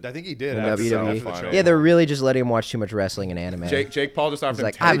stuff"? I think he did. In after WWE. the funny. show. Yeah, they're really just letting him watch too much wrestling and anime. Jake Paul just offered He's him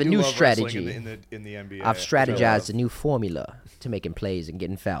like, 10 I have They a do new love wrestling strategy. in the NBA. I've strategized a new formula to making plays and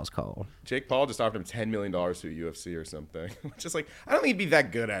getting fouls called. Jake Paul just offered him $10 million to UFC or something. Just like, I don't think he'd be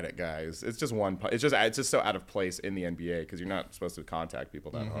that good at it, guys. It's just one. It's just so out of place in the NBA because you're not supposed to contact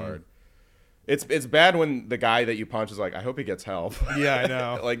people that hard. It's bad when the guy that you punch is like, I hope he gets help. Yeah, I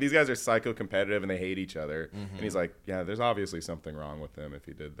know. Like these guys are psycho competitive and they hate each other. And he's like, yeah, there's obviously something wrong with him if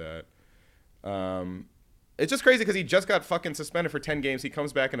he did that. It's just crazy because he just got fucking suspended for 10 games. He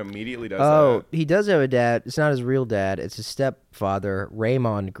comes back and immediately does Oh, that. he does have a dad. It's not his real dad. It's his stepfather,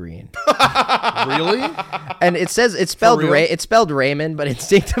 Raymond Green. Really? And it says it's spelled real? it's spelled Raymond, but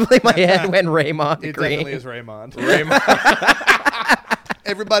instinctively my head went Raymond It Green. definitely is Raymond. Raymond.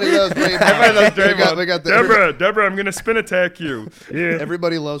 Everybody loves Raymond. Everybody loves Draymond. We got the, Deborah, I'm gonna spin attack you. Yeah.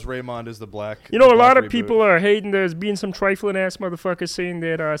 everybody loves Raymond as the black. You know, a the lot black of reboot. people are hating there's being some trifling ass motherfuckers saying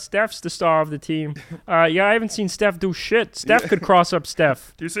that Steph's the star of the team. Yeah, I haven't seen Steph do shit. Steph could cross up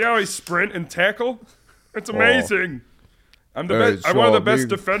Steph. Do you see how he sprint and tackle? It's amazing. I'm the Hey, best. I'm one of the so best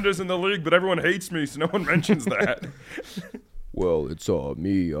big. defenders in the league, but everyone hates me, so no one mentions that. Well, it's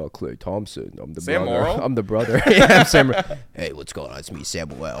me, Clay Thompson. I'm the Sam brother. Morrill? I'm the brother. Yeah, I'm Sam. Hey, what's going on? It's me,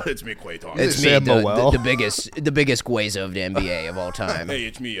 Samuel. It's me, Quay Thompson. It's Is me, it Sam Morrell? the biggest Guaza of the NBA of all time. Hey,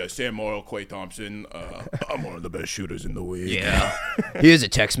 it's me, Sam Morrill, Quay Thompson. I'm one of the best shooters in the league. Yeah. Here's a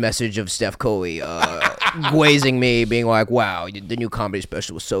text message of Steph Curry glazing me, being like, wow, the new comedy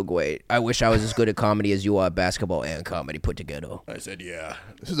special was so great. I wish I was as good at comedy as you are at basketball and comedy put together. I said, yeah.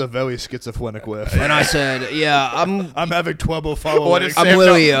 This is a very schizophrenic whiff. And I said, yeah, I'm having trouble following. What if I'm Sam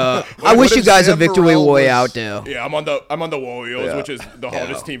really, I wish what you if guys a Sam victory Morrell way was- out there. Yeah, I'm on the Warriors, Yeah. which is the Yeah.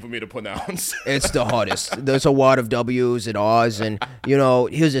 hardest team for me to pronounce. It's the hardest. There's a lot of W's and R's, and, you know,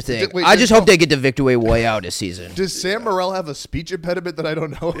 here's the thing. Wait, I just there's hope they get the victory way out this season. Does Sam Morrell have a speech impediment that I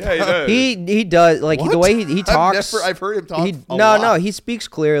don't know? Yeah, he about? does. He does, like, the What? way he talks. I've heard him talk. No, no, he speaks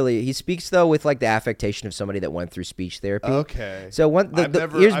clearly. He speaks though with like the affectation of somebody that went through speech therapy. Okay. So I've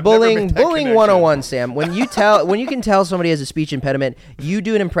never- here's I've never bullying made that bullying connection. 101, Sam. When you can tell somebody has a speech impediment, you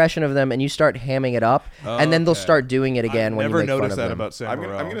do an impression of them and you start hamming it up, and then they'll Okay. start doing it again I've when you never make fun noticed of that them. about Sam I'm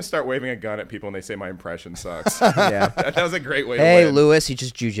Morrell. gonna start waving a gun at people and they say my impression sucks. Yeah. That was a great way Hey, to win. Lewis, he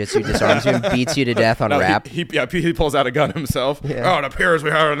just jujitsu disarms you and beats you to death on No, rap. he pulls out a gun himself. Yeah. Oh, it appears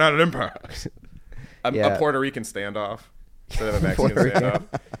we are not an empire. A Yeah. Puerto Rican standoff instead of a Mexican Puerto Rican.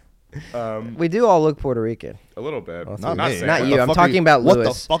 standoff. We do all look Puerto Rican. A little bit. Not me. Sam. Not What you. the I'm fuck talking are you- about what the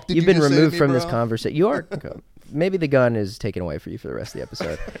Lewis. fuck did You've you been just say to removed me, from this bro? conversation. You are. maybe the gun is taken away from you for the rest of the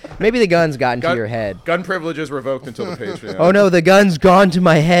episode. Maybe the gun's gotten to your head. Gun privilege is revoked until the Patreon. Oh no, the gun's gone to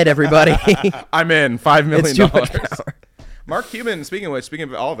my head, everybody. I'm in $5 million. It's too much power. Mark Cuban, speaking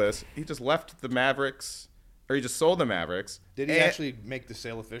of all this, he just left the Mavericks, or he just sold the Mavericks. Did he actually make the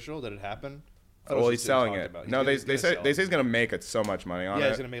sale official? Did it happen? Well, he's selling it. No, they say he's going to make so much money on it.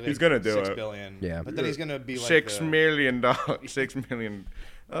 He's going to make he's going to do $6 it. billion. Yeah. But then he's going to be like $6 million. $6 million.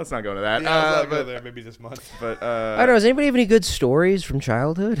 Let's not go into that. Yeah, let's not go there maybe this month. But I don't know. Does anybody have any good stories from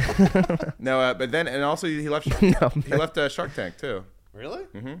childhood? no, but then and also he left. He left Shark Tank too. Really?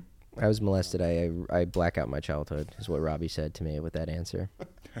 Mm-hmm. I was molested. I black out my childhood, is what Robbie said to me with that answer.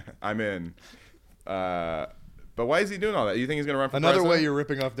 I'm in. But why is he doing all that? You think he's going to run for Another president? way you're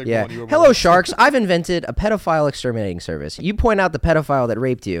ripping off Nick Yeah. Mullen, you were Hello, molested. sharks. I've invented a pedophile exterminating service. You point out the pedophile that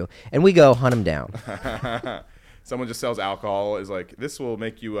raped you, and we go hunt him down. Someone just sells alcohol. Is like, this will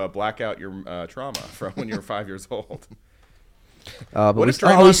make you black out your trauma from when you were 5 years old. But What we, if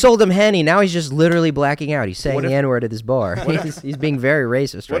Draymond- we sold him Henny. Now he's just literally blacking out. He's saying What if- the N-word at this bar. He's being very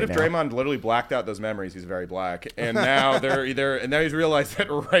racist What right if now. Draymond literally blacked out those memories? He's very black, and now now he's realized that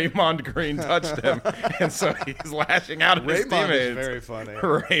Raymond Green touched him, and so he's lashing out at his Raymond teammates. is very funny.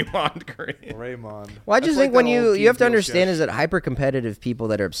 Raymond Green. Raymond. Well, I just That's think like when that old you have to Key and Peele understand sketch. is that hyper-competitive people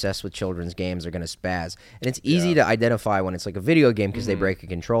that are obsessed with children's games are going to spaz. And it's easy to identify when it's like a video game because they break a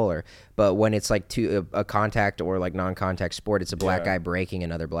controller. But when it's like a contact or like non-contact sport, it's a black guy breaking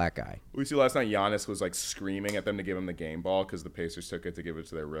another black guy. We see last night Giannis was like screaming at them to give him the game ball because the Pacers took it to give it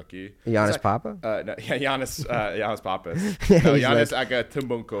to their rookie. Giannis Papa? No, yeah, Giannis Papas. No, Giannis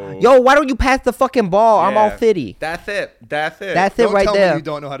Agatumbunko. Yo, why don't you pass the fucking ball? I'm all fitty. That's it. That's it. That's it Don't right tell there. me you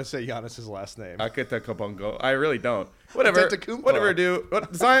don't know how to say Giannis's last name. Akatakabungo. I really don't. Whatever. Antetokounmpo. Whatever, dude.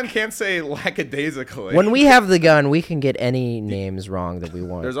 Zion can't say lackadaisically. When we have the gun, we can get any names wrong that we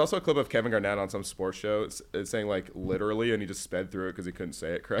want. There's also a clip of Kevin Garnett on some sports show. It's saying like literally, and he just sped through it because he couldn't say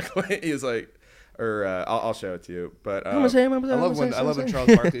it correctly. He's like, I'll show it to you. But I love when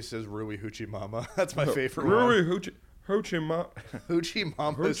Charles Barkley says Rui Hoochie Mama. That's my favorite one. Rui Hoochie Mama. Hoochie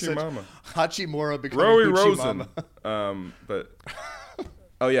Mama is Hoochie such Mama. Hachimura becoming Roy Hoochie Rosen. Mama. But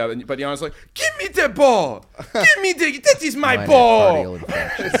oh yeah, but Giannis like, give me the ball. That is my ball.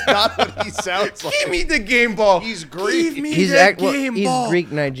 It's not what he sounds like. Give me the game ball. He's Greek. Give me He's the game he's ball.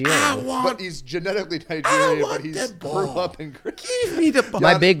 Greek Nigerian. But he's genetically Nigerian, want but he's that grew ball. up in Greece. Give me the ball.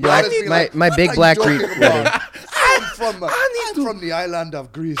 My big black, Giannis be like, my "What big are black you Greek. talking brother. about? I'm from the island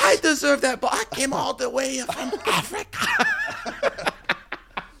of Greece. I deserve that ball. I came all the way from Africa.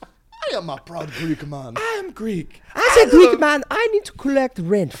 I am a proud Greek man. I am Greek. As a Greek man, I need to collect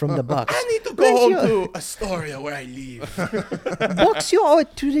rent from the Bucks. I need to go home to Astoria where I live. Bucks, you owe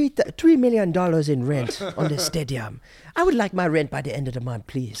 $3 million in rent on the stadium. I would like my rent by the end of the month,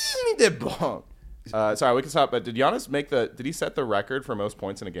 please. Give me the ball. Sorry, we can stop. But did Giannis did he set the record for most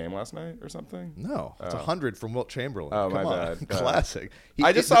points in a game last night or something? No, it's 100 from Wilt Chamberlain. Oh, Come my on. bad. Classic.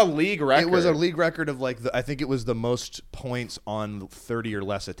 I just saw a league record. It was a league record of like I think it was the most points on 30 or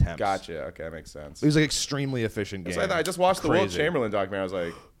less attempts. Gotcha. Okay, that makes sense. It was like extremely efficient game. So I just watched the Wilt Crazy. Chamberlain documentary. I was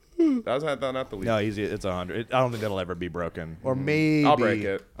like, that was not the league. No, it's 100. I don't think that'll ever be broken. Or maybe I'll break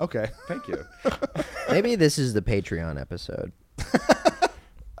it. Okay. Thank you. Maybe this is the Patreon episode.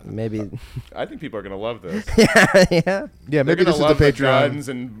 Maybe. I think people are gonna love this. yeah. Yeah, They're maybe gonna this is the love the Patreon. guns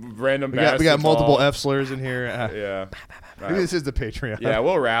and random. We got multiple basketball. F slurs in here. Yeah. Maybe this is the Patreon. Yeah,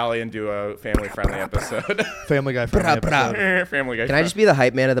 we'll rally and do a family-friendly episode. Family Guy friendly Brah, brah. episode. Family Guy. Can I just be the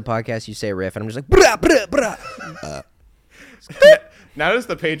hype man of the podcast? You say a riff, and I'm just like, brah, brah, brah. Now it's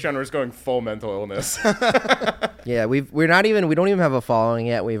the Patreon. We're just going full mental illness. Yeah, we don't even have a following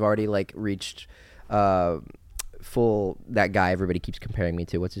yet. We've already like reached full that guy everybody keeps comparing me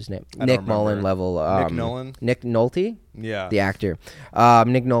to. What's his name? I don't Nick remember. Mullen level. Nick Nolan? Nick Nolte, Yeah. the actor.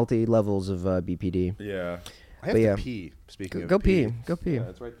 Nick Nolte levels of BPD. Yeah. I have But yeah. to pee. Speaking of Go pee. Go pee. Yeah,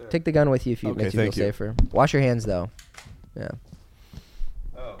 it's right there. Take the gun with you if you Okay, makes you feel thank you. safer. Wash your hands though. Yeah.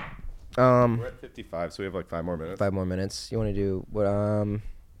 Oh. Um, We're at 55, so we have like 5 more minutes. 5 more minutes. You want to do what? I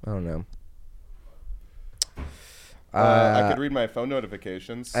don't know. I could read my phone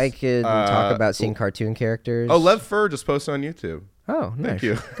notifications. I could talk about seeing cartoon characters. Oh, Lev Fur just posted on YouTube. Oh, nice. Thank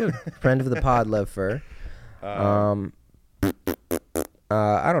you. Good. Friend of the pod, Lev Fur. I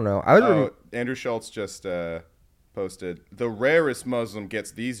don't know. I would. Andrew Schultz just posted, the rarest Muslim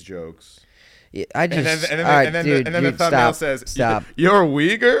gets these jokes. I just. All right, dude, the thumbnail stop, says, stop. You're a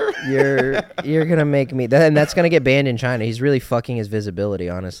Uyghur? You're gonna make me. And that's gonna get banned in China. He's really fucking his visibility,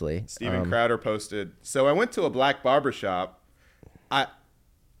 honestly. Steven Crowder posted, so I went to a black barbershop.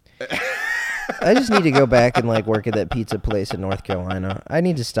 I just need to go back and like work at that pizza place in North Carolina. I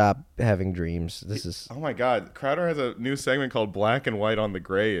need to stop having dreams. This is. Oh my God, Crowder has a new segment called Black and White on the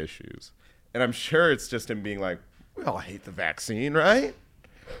Gray Issues, and I'm sure it's just him being like, "We all hate the vaccine, right?"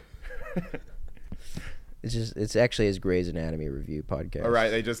 It's actually his Grey's Anatomy review podcast. All right,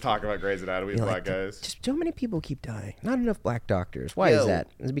 they just talk about Grey's Anatomy, You're black like, guys. Just so many people keep dying. Not enough black doctors. Why is that?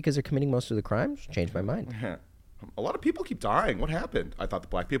 Is it because they're committing most of the crimes? Changed my mind. A lot of people keep dying. What happened? I thought the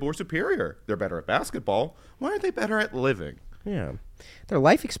black people were superior. They're better at basketball. Why aren't they better at living? Yeah. Their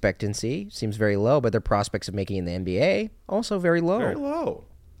life expectancy seems very low, but their prospects of making it in the NBA also very low. Very low.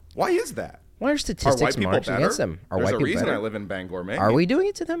 Why is that? Why are statistics marching against them? Are There's white a people reason better? I live in Bangor, Maine. Are we doing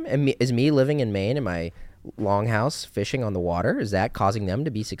it to them? And is me living in Maine in my longhouse fishing on the water, is that causing them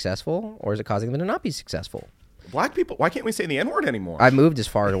to be successful, or is it causing them to not be successful? Black people, why can't we say the N-word anymore? I've moved as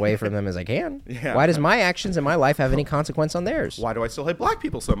far away from them as I can. Yeah. Why does my actions in my life have any consequence on theirs? Why do I still hate black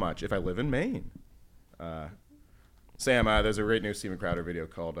people so much if I live in Maine? Sam, there's a great new Steven Crowder video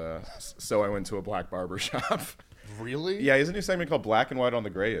called So I Went to a Black Barber Shop. Really? Yeah, he has a new segment called Black and White on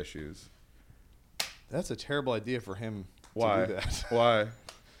the Gray Issues. That's a terrible idea for him Why? to do that. Why?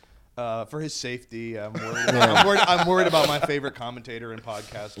 For his safety, I'm worried. I'm worried about my favorite commentator and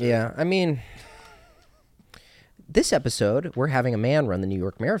podcaster. Yeah, I mean, this episode, we're having a man run the New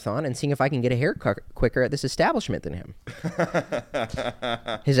York Marathon and seeing if I can get a haircut quicker at this establishment than him.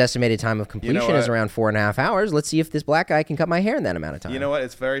 His estimated time of completion is around 4.5 hours. Let's see if this black guy can cut my hair in that amount of time. You know what?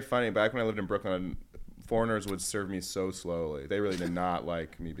 It's very funny. Back when I lived in Brooklyn, foreigners would serve me so slowly. They really did not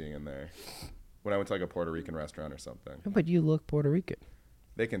like me being in there. When I went to like a Puerto Rican restaurant or something. But you look Puerto Rican.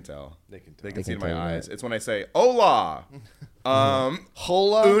 They can tell. They can tell. They can see They in can my tell you eyes. It's when I say "Hola."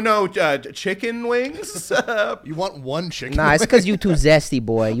 Hola. Uno chicken wings. You want one chicken? Nah, it's because you too zesty,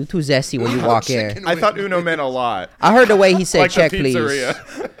 boy. You too zesty when you walk in. chicken I thought Uno meant a lot. I heard the way he said Like the check, please.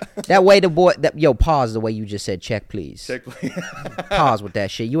 pizzeria. That way the boy, pause the way you just said check, please. Check, please. Pause with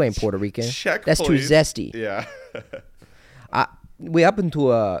that shit. You ain't Puerto Rican. Check, That's please. too zesty. Yeah. We happen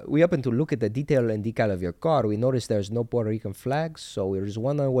to look at the detail and decal of your car. We noticed there's no Puerto Rican flags, so we were just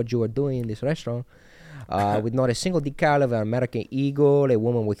wondering what you were doing in this restaurant. With not a single decal of an American eagle, a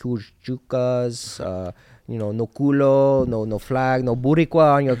woman with huge chucas, no culo, no flag, no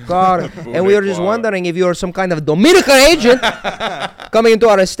buricua on your car. And we were just wondering if you're some kind of Dominican agent coming into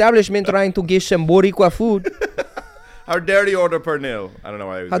our establishment trying to give some buricua food. How dare you order pernil? I don't know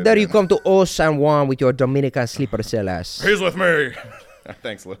why. How dare you come to O San Juan with your Dominican sleeper cell ass? He's with me.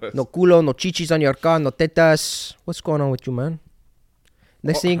 Thanks, Lewis. No culo, no chichis on your car, no tetas. What's going on with you, man?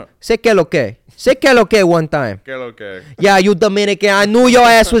 Next thing, say que lo que. Say que lo que one time. Que lo que. Yeah, you Dominican. I knew your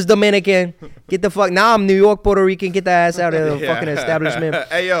ass was Dominican. Get the fuck. Now I'm New York, Puerto Rican. Get the ass out of the fucking establishment.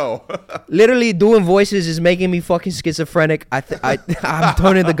 Hey, yo. Literally doing voices is making me fucking schizophrenic. I'm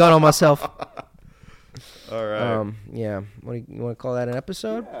turning the gun on myself. All right. Yeah. You want to call that an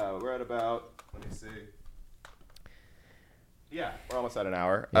episode? Yeah, we're at about, let me see. Yeah, we're almost at an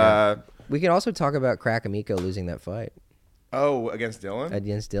hour. Yeah. We can also talk about Crack Amico losing that fight Against Dylan?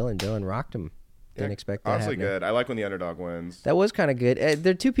 against Dylan. Dylan rocked him. Didn't expect that. Honestly, happening. good. I like when the underdog wins. That was kind of good.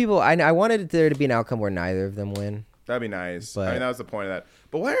 There are two people. I wanted there to be an outcome where neither of them win. That'd be nice. But- I mean, that was the point of that.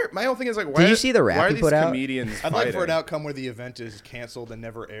 But my whole thing is like, why? Did you see the rap why are he these put out? comedians I'd like for fighting? an outcome where the event is canceled and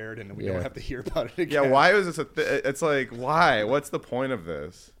never aired, and we Yeah. don't have to hear about it Yeah, again. why was this it's like, why? What's the point of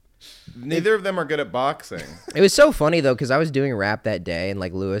this? Neither of them are good at boxing. It was so funny though because I was doing rap that day and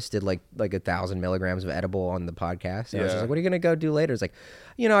like Lewis did like 1,000 milligrams of edible on the podcast. And I was Yeah. just like, "What are you gonna go do later?" It's like,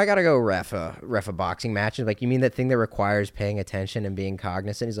 I gotta go ref a boxing match. And like, you mean that thing that requires paying attention and being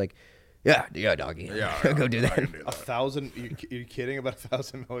cognizant? He's like, yeah, doggy. Yeah, go do that. 1,000? You kidding about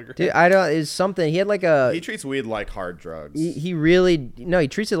 1,000 milligrams? Dude, I don't. Is something he had like a. He treats weed like hard drugs. He really he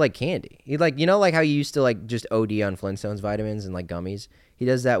treats it like candy. He like like how you used to like just OD on Flintstones vitamins and like gummies. He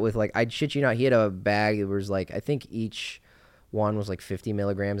does that with like I shit you not. He had a bag that was like I think each one was like 50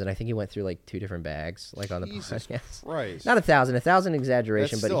 milligrams, and I think he went through like 2 different bags like on the Jesus podcast. Christ. Not 1,000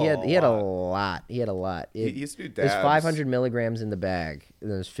 exaggeration, That's but still he had a lot. lot. He had a lot. He used to do There's dabs. 500 milligrams in the bag, and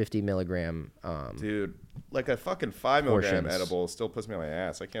there's 50 milligram. Dude, like a fucking 5 milligram Portions. edible still puts me on my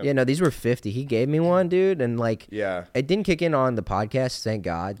ass. I can't. Yeah, no, these were 50. He gave me one, dude, and like, Yeah. it didn't kick in on the podcast. Thank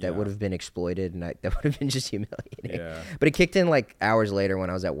God. That Yeah. would have been exploited, and that would have been just humiliating. Yeah. But it kicked in like hours later when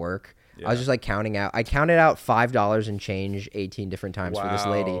I was at work. I was just like counting out. I counted out $5 and change 18 different times for this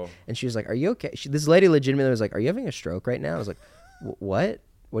lady, Wow. and she was like, "Are you okay?" This lady legitimately was like, "Are you having a stroke right now?" I was like, "What?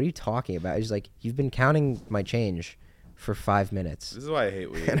 What are you talking about?" She's like, "You've been counting my change for 5 minutes," This is why I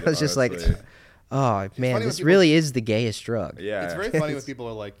hate weed. and I was just like, honestly. "Oh man, funny this when people- really is the gayest drug." Yeah. It's very funny when people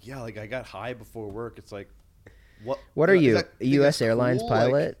are like, yeah, like I got high before work. It's like, what? What are is you, that- a think U.S. that's Airlines cool?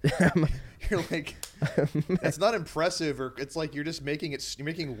 pilot? Like, you're like, it's not impressive, or it's like you're just making you're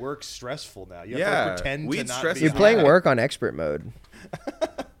making work stressful now. You have to like, pretend to weed not stress be. is You're playing work on expert mode.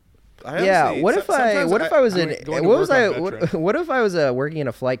 Yeah. What if I was working in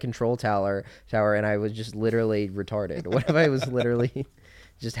a flight control tower and I was just literally retarded? What if I was literally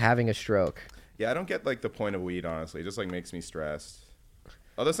just having a stroke? Yeah, I don't get like the point of weed. Honestly, it just like makes me stressed.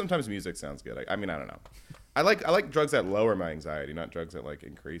 Although sometimes music sounds good. I mean, I don't know. I like drugs that lower my anxiety, not drugs that like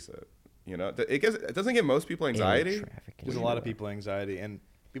increase it. You know, it doesn't give most people anxiety. There's a lot of people anxiety, and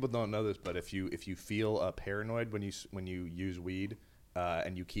people don't know this, but if you feel paranoid when you use weed.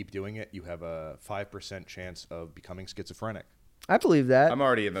 And you keep doing it, you have a 5% chance of becoming schizophrenic. I believe that. I'm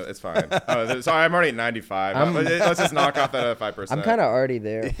already it's fine. Sorry, I'm already at 95. Let's just knock off that 5%. I'm kind of already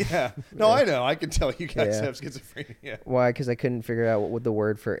there. Yeah. No, I know. I can tell you guys have schizophrenia. Why? Because I couldn't figure out what the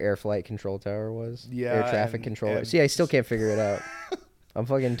word for air flight control tower was. Yeah. Air traffic controller. See, I still can't figure it out. I'm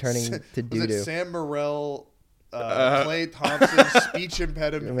fucking turning to doo-doo. Was it Sam Morril, Clay Thompson, speech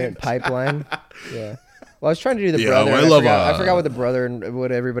impediment? Pipeline? Yeah. Well, I was trying to do the brother. I forgot what the brother and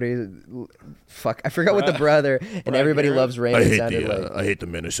what everybody. Fuck, I forgot what the brother and everybody loves Raymond sounded like. I hate the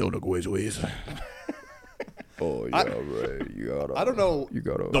Minnesota Grizzlies. Oh yeah, right. You gotta. I don't know. You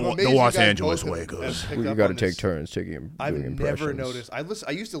gotta. The Los Angeles Lakers. You gotta take turns taking. I've doing never impressions. noticed.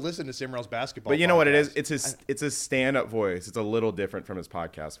 I used to listen to Sam Morril's basketball. But you know what it is? podcast. It's his stand-up voice. It's a little different from his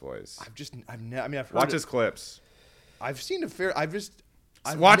podcast voice. I've heard Watch his clips. I've seen a fair.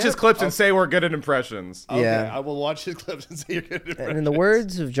 Watch his clips and say we're good at impressions. Okay, Yeah. I will watch his clips and say you're good at impressions. And in the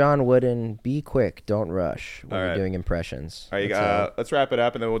words of John Wooden, be quick, don't rush when you're doing impressions. All right, let's wrap it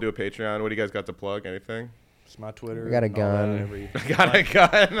up and then we'll do a Patreon. What do you guys got to plug? Anything? It's my Twitter. I got a and all that gun. Got a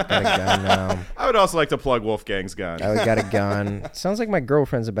gun. Got a gun now. I would also like to plug Wolfgang's gun. I got a gun. Sounds like my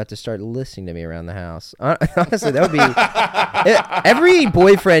girlfriend's about to start listening to me around the house. Honestly, that would be. Every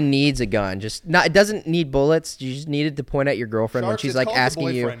boyfriend needs a gun. It doesn't need bullets. You just need it to point at your girlfriend when Sharks, she's it's like called the asking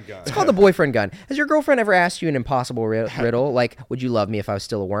you. boyfriend gun. It's called the boyfriend gun. Has your girlfriend ever asked you an impossible riddle? Like, would you love me if I was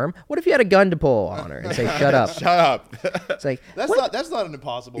still a worm? What if you had a gun to pull on her and say, "Shut up"? Shut up. It's like that's not an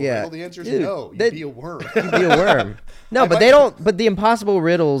impossible riddle. The answer is Dude, no. You'd be a worm. You'd be a worm. No, but they don't. But the impossible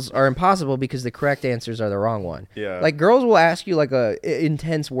riddles are impossible because the correct answers are the wrong one. Yeah. Like girls will ask you like a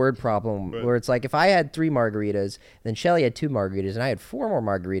intense word problem where it's like if I had 3 margaritas, then Shelly had 2 margaritas, and I had 4 more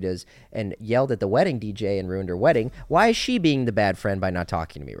margaritas, and yelled at the wedding DJ and ruined her wedding. Why is she being the bad friend by not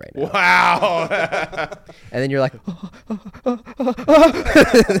talking to me right now? Wow. And then you're like,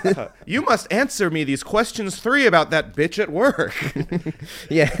 You must answer me these questions 3 about that bitch at work.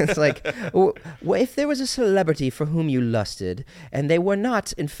 yeah, it's like, if there was a celebrity for whom you lusted and they were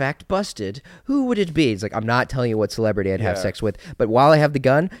not in fact busted, who would it be? It's like, I'm not telling you what celebrity I'd have sex with, but while I have the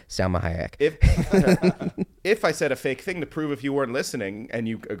gun, Salma Hayek. If I said a fake thing to prove if you weren't listening and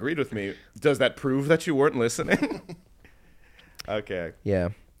you agreed with me, does that prove that you weren't listening? Okay. Yeah.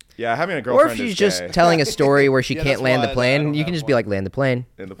 Yeah, having a Or girlfriend if she's is just gay. telling a story where she Yeah, can't that's land why the I plane, don't you have can just be one. like, land the plane.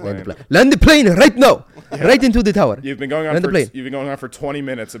 Land the Land plane. Land the plane right now. Right into the tower. You've been going on Land the for plane. you've been going on for 20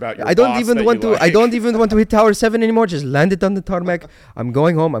 minutes about your I don't boss even that want you to. like. I don't even want to hit Tower 7 anymore. Just land it on the tarmac. I'm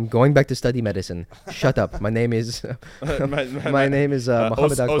going home. I'm going back to study medicine. Shut up. My name is. My name is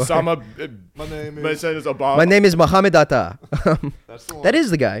Mohammed Akbar. Osama. My name My is. name is Obama. My name is Mohammed Atta. That's the one. That is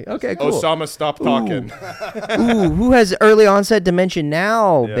the guy. Okay, cool. Osama, stop talking. Ooh, who has early onset dementia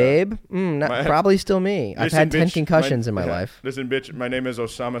now, Yeah. babe? Probably still me. I've Listen, had 10 bitch, concussions in my life. Listen, bitch, my name is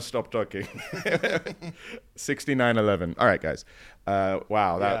Osama, stop talking. 6911. All right, guys.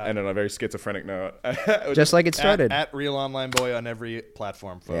 Wow, that ended on a very schizophrenic note. Just like it started. At Real Online Boy on every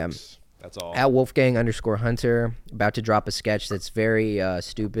platform, folks. Yeah. That's all. At Wolfgang_Hunter, about to drop a sketch that's very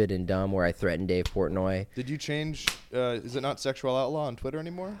stupid and dumb where I threaten Dave Portnoy. Did you change? Is it not Sexual Outlaw on Twitter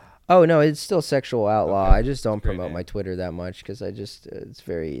anymore? Oh no, it's still Sexual Outlaw. Okay. I just don't Great promote name. my Twitter that much because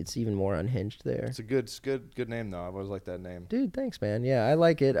it's even more unhinged there. It's a good name though. I've always liked that name. Dude, thanks, man. Yeah, I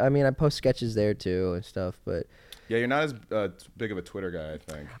like it. I mean, I post sketches there too and stuff, but Yeah, you're not as big of a Twitter guy, I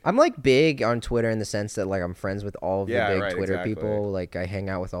think. I'm like big on Twitter in the sense that like I'm friends with all of the Yeah, big right, Twitter exactly. people. Like I hang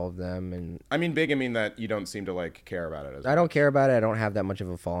out with all of them, and I mean big, I mean that you don't seem to like care about it as I don't much. care about it. I don't have that much of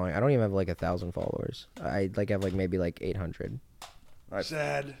a following. I don't even have like 1,000 followers. I like have like maybe like 800.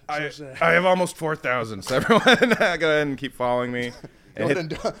 Sad. I have almost 4,000, so everyone go ahead and keep following me.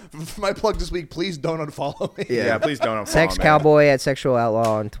 And For my plug this week, please don't unfollow me. yeah, please don't unfollow Sex me. Cowboy at Sexual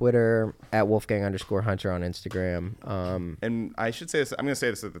Outlaw on Twitter, at Wolfgang_Hunter on Instagram. And I should say this. I'm going to say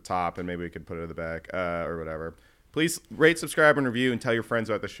this at the top, and maybe we could put it at the back or whatever. Please rate, subscribe, and review, and tell your friends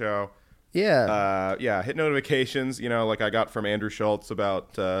about the show. Yeah. Hit notifications. You know, like I got from Andrew Schultz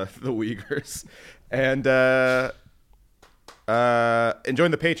about the Uyghurs, and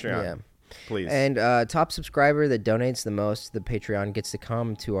join the Patreon. Yeah. Please. And top subscriber that donates the most to the Patreon gets to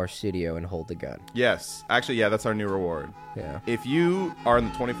come to our studio and hold the gun. Yes. Actually, yeah, that's our new reward. Yeah. If you are in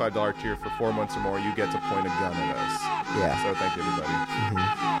the $25 tier for 4 months or more, you get to point a gun at us. Yeah. So thank you,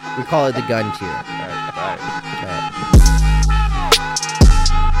 everybody. We call it the gun tier. All right. Bye. All right.